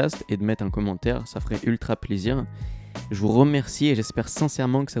podcast et de mettre un commentaire, ça ferait ultra plaisir. Je vous remercie et j'espère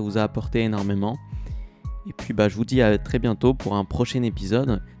sincèrement que ça vous a apporté énormément. Et puis je vous dis à très bientôt pour un prochain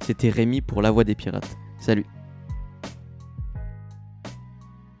épisode. C'était Rémi pour La Voix des Pirates. Salut!